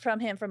from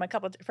him for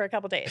a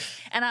couple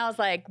days, and I was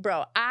like,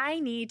 bro,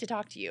 I need to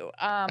talk to you.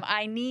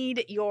 I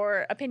need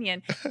your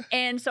opinion.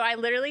 And so I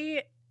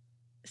literally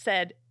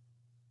said,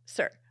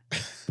 sir,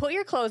 put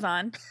your clothes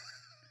on,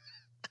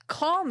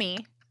 call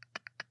me.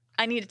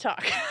 I need to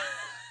talk.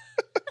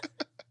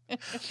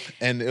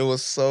 And it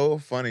was so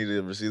funny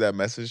to receive that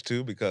message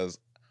too, because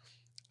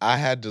I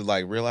had to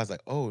like realize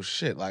like, oh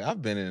shit, like I've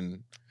been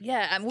in we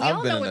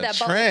all know what that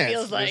bubble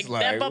feels like.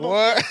 That bubble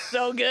feels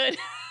so good.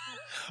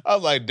 I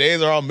was like,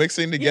 days are all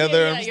mixing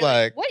together. I was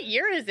like, what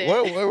year is it?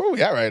 Where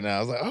we at right now? I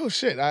was like, oh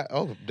shit,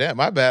 damn,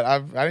 my bad. I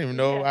didn't even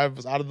know I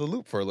was out of the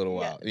loop for a little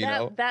while. You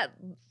know,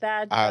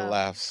 I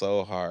laughed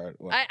so hard.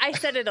 I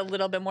said it a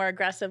little bit more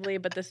aggressively,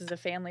 but this is a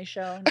family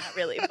show, not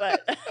really.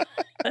 But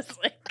it's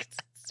like,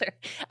 sir,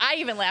 I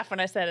even laughed when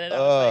I said it. I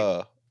was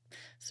like,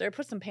 sir,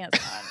 put some pants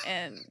on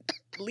and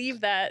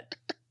leave that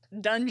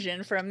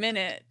dungeon for a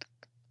minute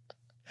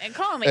and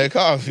call me. Hey,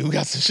 call me. We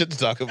got some shit to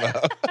talk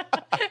about.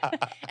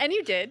 And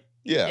you did.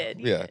 You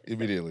did.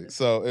 Immediately.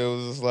 So it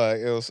was just like,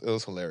 it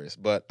was hilarious.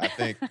 But I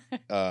think,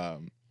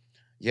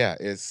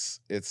 it's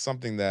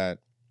something that,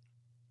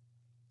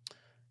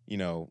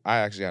 I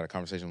actually had a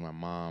conversation with my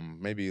mom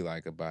maybe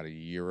like about a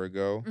year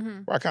ago,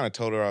 where I kind of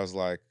told her, I was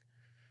like,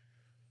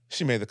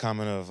 she made the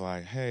comment of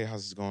like, hey,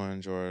 how's it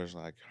going, George?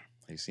 Like,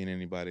 have you seen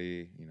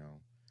anybody?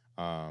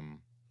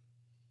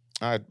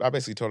 I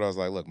basically told her, I was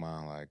like, look,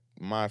 Mom, like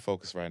my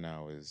focus right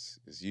now is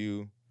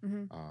you,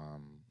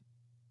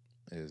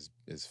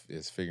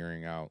 is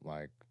figuring out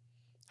like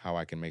how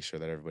I can make sure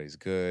that everybody's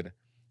good,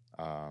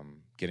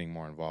 getting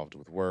more involved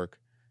with work,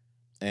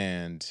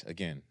 and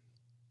again,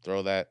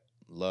 throw that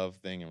love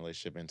thing and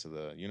relationship into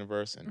the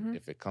universe, and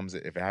if it happens,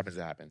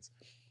 it happens.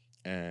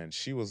 And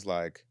she was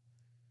like,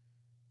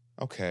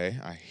 okay,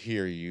 I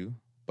hear you,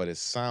 but it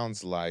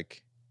sounds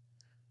like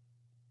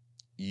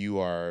you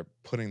are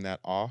putting that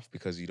off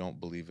because you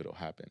don't believe it'll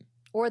happen.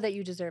 Or that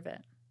you deserve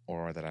it.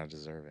 Or that I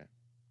deserve it,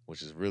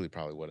 which is really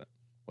probably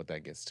what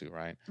that gets to,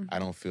 right? I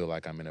don't feel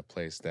like I'm in a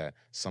place that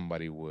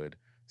somebody would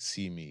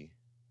see me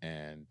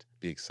and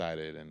be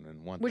excited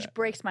and want Which that.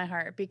 breaks my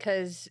heart,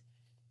 because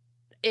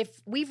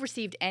if we've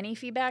received any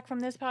feedback from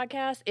this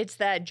podcast, it's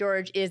that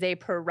George is a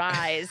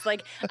prize.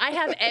 Like, I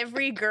have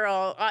every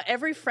girl,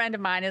 every friend of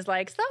mine is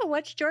like, so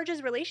what's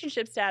George's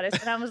relationship status?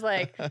 And I was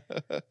like,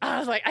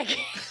 I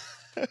can't.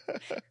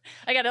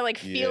 I got to like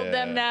field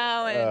them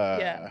now.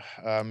 And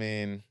I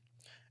mean,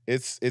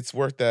 it's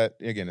work that,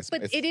 again,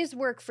 but it is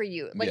work for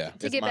you. Like,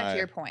 to get back to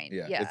your point.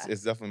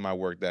 It's definitely my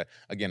work that,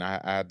 again, I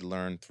had to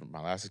learn from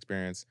my last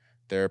experience,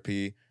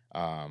 therapy,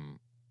 and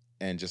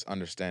just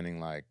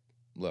understanding like,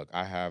 look,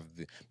 I have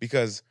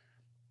because,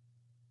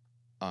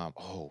 I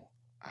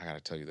got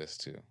to tell you this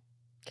too.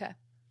 Okay.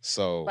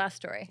 So last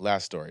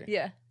story.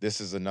 Yeah.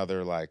 This is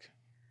another, like,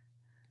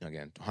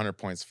 again, 100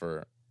 points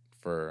for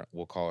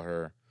we'll call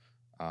her.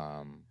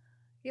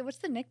 What's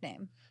the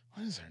nickname?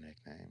 What is her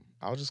nickname?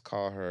 I'll just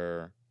call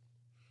her.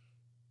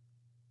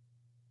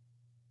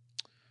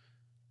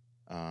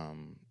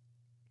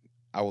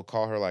 I will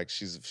call her like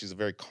she's a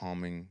very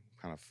calming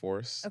kind of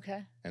force.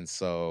 Okay. And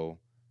so,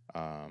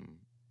 Can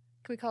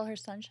we call her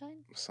Sunshine?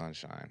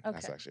 Sunshine. Okay.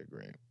 That's actually a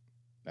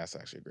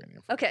great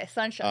name. Okay,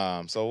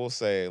 Sunshine. So we'll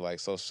say like,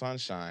 so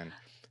Sunshine,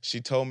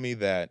 she told me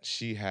that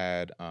she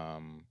had, I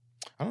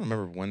don't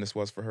remember when this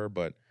was for her,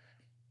 but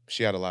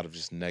she had a lot of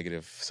just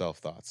negative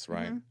self-thoughts,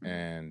 right?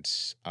 And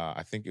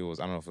I think I don't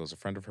know if it was a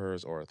friend of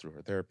hers or through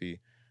her therapy.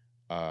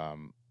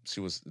 She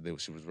was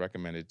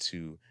recommended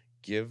to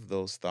give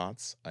those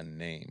thoughts a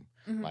name.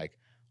 Like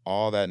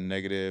all that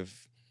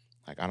negative,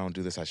 like, I don't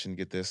do this, I shouldn't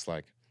get this,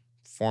 like,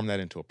 form that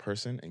into a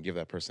person and give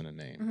that person a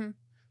name.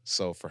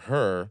 So for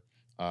her,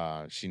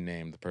 she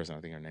named the person,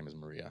 I think her name is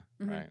Maria,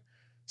 right?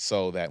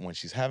 So that when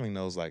she's having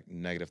those like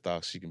negative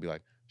thoughts, she can be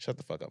like, shut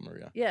the fuck up,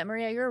 Maria. Yeah,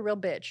 Maria, you're a real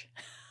bitch.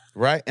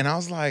 Right? And I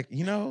was like,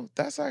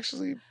 that's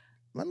actually,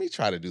 let me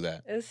try to do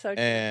that. It's so cute.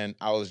 And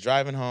I was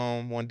driving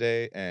home one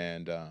day,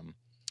 and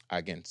I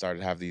again started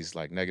to have these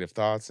like negative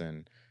thoughts,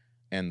 and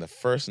the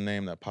first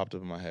name that popped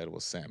up in my head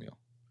was Samuel.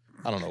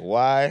 I don't know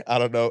why. I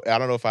don't know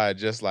if I had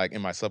just like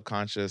in my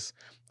subconscious,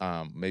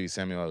 maybe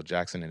Samuel L.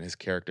 Jackson and his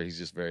character, he's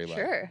just very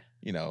like,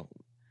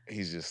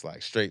 he's just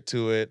like straight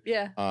to it.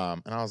 Yeah.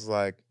 And I was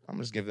like, I'm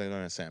just giving it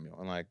to Samuel.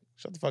 And like,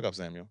 shut the fuck up,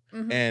 Samuel.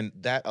 And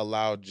that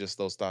allowed just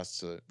those thoughts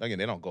to, again,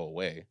 they don't go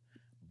away,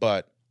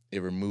 but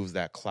it removes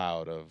that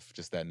cloud of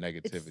just that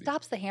negativity. It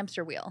stops the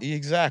hamster wheel.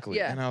 Exactly.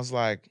 Yeah. And I was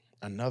like,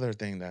 another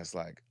thing that's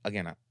like,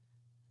 again,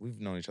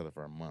 we've known each other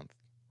for a month,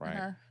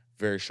 right?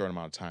 Very short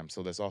amount of time.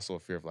 So there's also a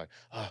fear of like,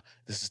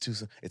 this is too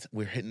soon.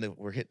 We're hitting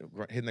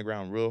the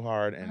ground real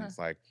hard, and it's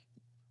like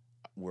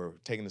we're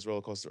taking this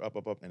roller coaster up,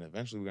 and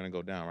eventually we're gonna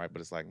go down, right?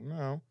 But it's like,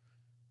 no.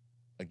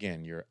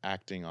 Again, you're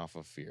acting off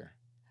of fear.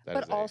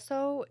 But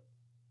also,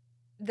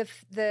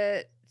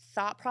 the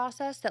thought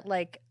process that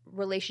like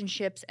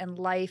relationships and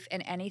life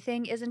and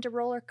anything isn't a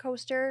roller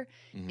coaster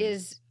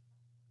is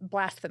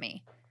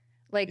blasphemy.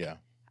 Like,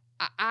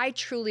 I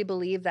truly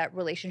believe that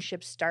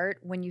relationships start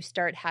when you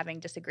start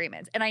having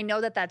disagreements. And I know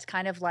that that's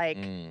kind of like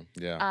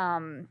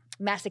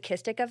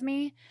masochistic of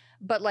me,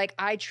 but like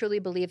I truly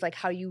believe like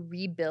how you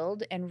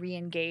rebuild and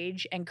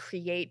re-engage and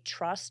create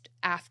trust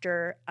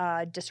after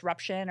a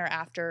disruption or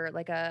after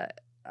like a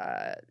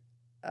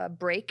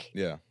break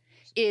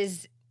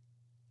is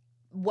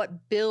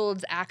what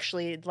builds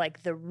actually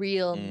like the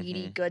real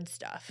meaty good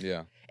stuff.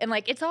 Yeah. And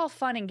like it's all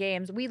fun and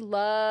games. We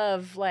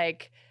love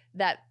like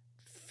that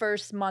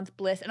first month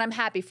bliss, and I'm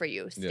happy for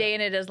you. Stay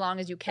in it as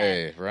long as you can.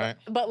 Hey, right?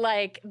 But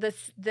like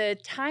the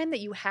time that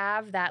you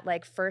have that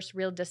like first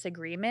real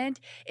disagreement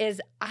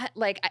is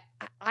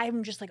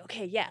I'm just like,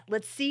 okay,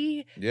 let's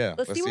see. Yeah.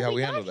 Let's see how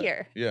we handle that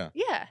here. Yeah.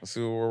 Yeah. Let's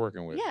see what we're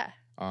working with.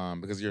 Yeah.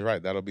 Because you're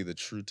right. That'll be the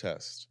true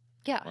test.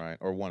 Yeah. Right.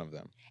 Or one of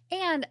them.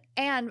 And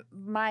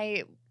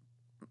my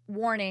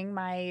warning,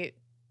 my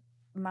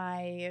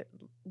my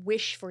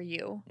wish for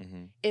you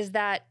Mm-hmm. is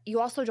that you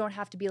also don't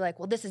have to be like,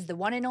 well, this is the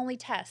one and only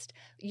test.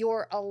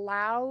 You're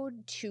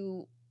allowed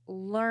to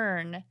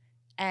learn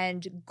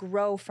and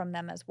grow from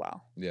them as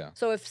well. Yeah.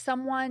 So if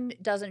someone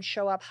doesn't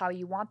show up how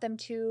you want them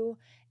to,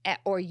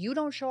 or you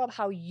don't show up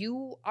how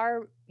you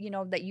are,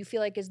 that you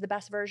feel like is the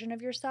best version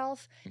of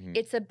yourself, Mm-hmm.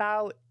 it's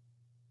about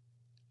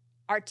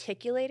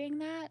articulating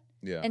that.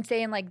 Yeah. And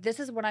saying, like, this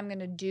is what I'm going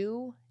to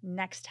do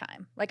next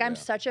time. Like, I'm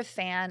such a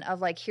fan of,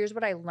 like, here's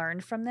what I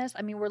learned from this.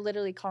 I mean, we're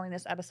literally calling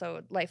this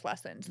episode Life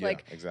Lessons. Yeah,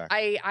 like,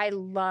 exactly. I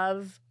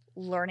love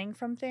learning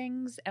from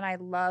things, and I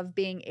love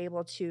being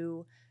able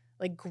to,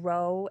 like,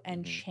 grow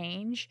and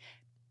change,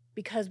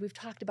 because we've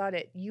talked about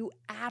it. You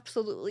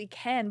absolutely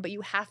can, but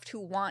you have to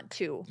want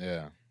to.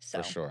 Yeah,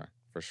 so.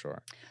 For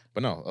sure.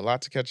 But no, a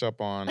lot to catch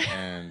up on.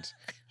 And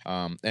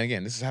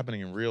again, this is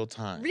happening in real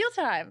time.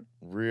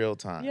 Real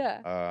time.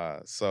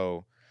 Yeah.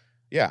 So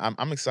yeah,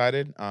 I'm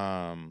excited.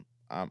 I'm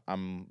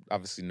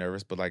obviously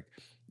nervous, but like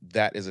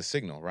that is a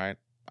signal, right?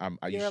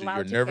 You're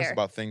nervous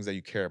about things that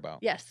you care about.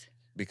 Yes.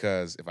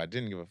 Because if I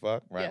didn't give a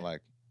fuck, right, like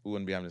we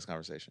wouldn't be having this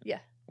conversation. Yeah.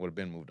 Would have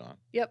been moved on.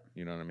 Yep.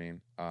 You know what I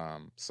mean?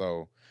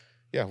 So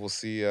yeah, we'll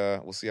see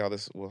how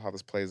this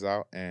plays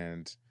out.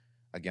 And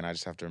again, I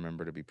just have to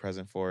remember to be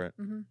present for it.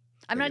 Mm-hmm.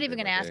 I'm not even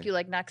going to ask you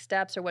like next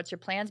steps or what's your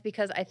plans,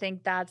 because I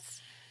think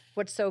that's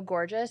what's so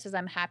gorgeous is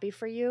I'm happy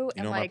for you.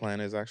 You know what my plan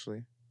is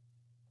actually?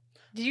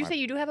 Did you say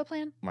you do have a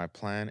plan? My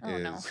plan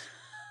is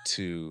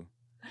to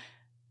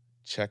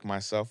check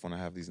myself when I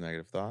have these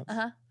negative thoughts.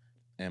 Uh-huh.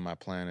 And my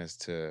plan is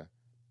to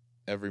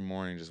every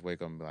morning just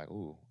wake up and be like,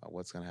 ooh,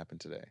 what's going to happen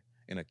today?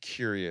 In a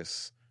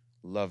curious,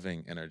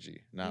 loving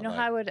energy. Not you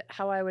know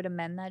how I would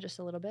amend that just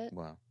a little bit?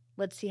 Wow.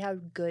 Let's see how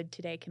good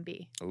today can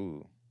be.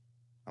 Ooh,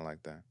 I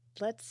like that.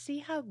 Let's see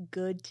how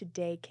good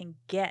today can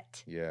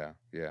get. Yeah,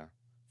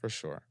 for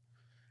sure.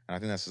 And I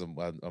think that's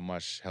a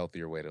much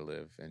healthier way to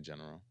live in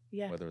general,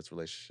 whether it's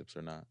relationships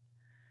or not.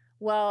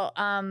 Well,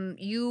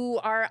 you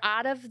are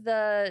out of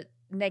the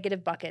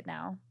negative bucket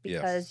now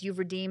because you've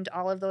redeemed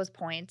all of those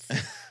points.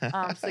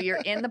 So you're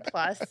in the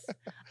plus.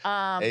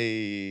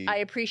 Hey. I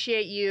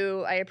appreciate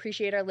you. I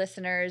appreciate our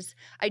listeners.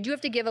 I do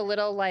have to give a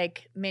little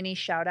like mini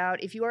shout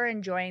out. If you are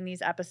enjoying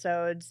these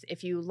episodes,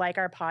 if you like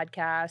our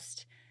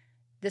podcast,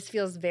 this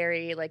feels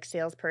very like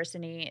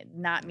salesperson-y,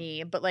 not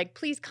me, but like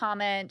please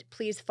comment,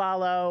 please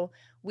follow.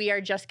 We are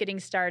just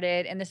getting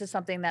started, and this is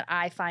something that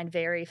I find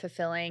very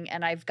fulfilling,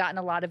 and I've gotten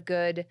a lot of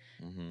good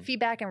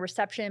feedback and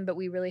reception, but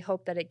we really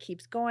hope that it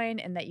keeps going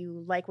and that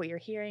you like what you're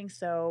hearing.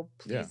 So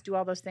please do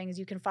all those things.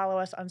 You can follow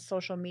us on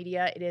social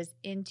media. It is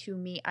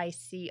 _podcast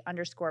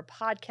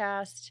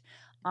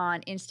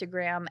on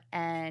Instagram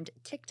and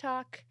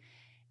TikTok.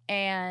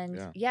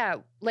 And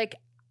like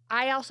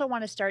I also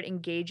want to start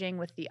engaging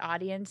with the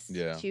audience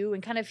too,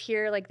 and kind of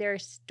hear like their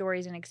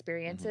stories and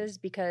experiences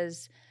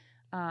because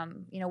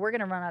we're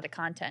gonna run out of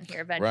content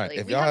here eventually. Right.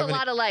 If we have a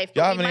lot of life.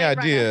 Y'all have any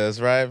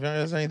ideas, right? If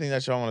there's anything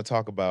that y'all want to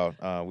talk about,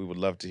 we would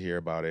love to hear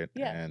about it.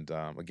 Yeah. And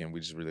again, we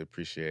just really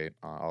appreciate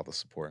all the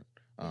support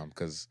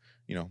because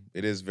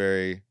it is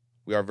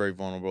we are very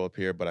vulnerable up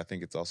here, but I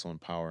think it's also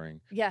empowering.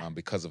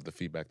 Because of the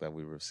feedback that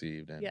we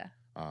received and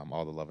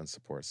all the love and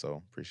support.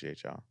 So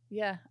appreciate y'all.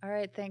 Yeah. All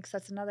right. Thanks.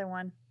 That's another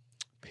one.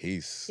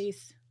 Peace.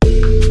 Peace.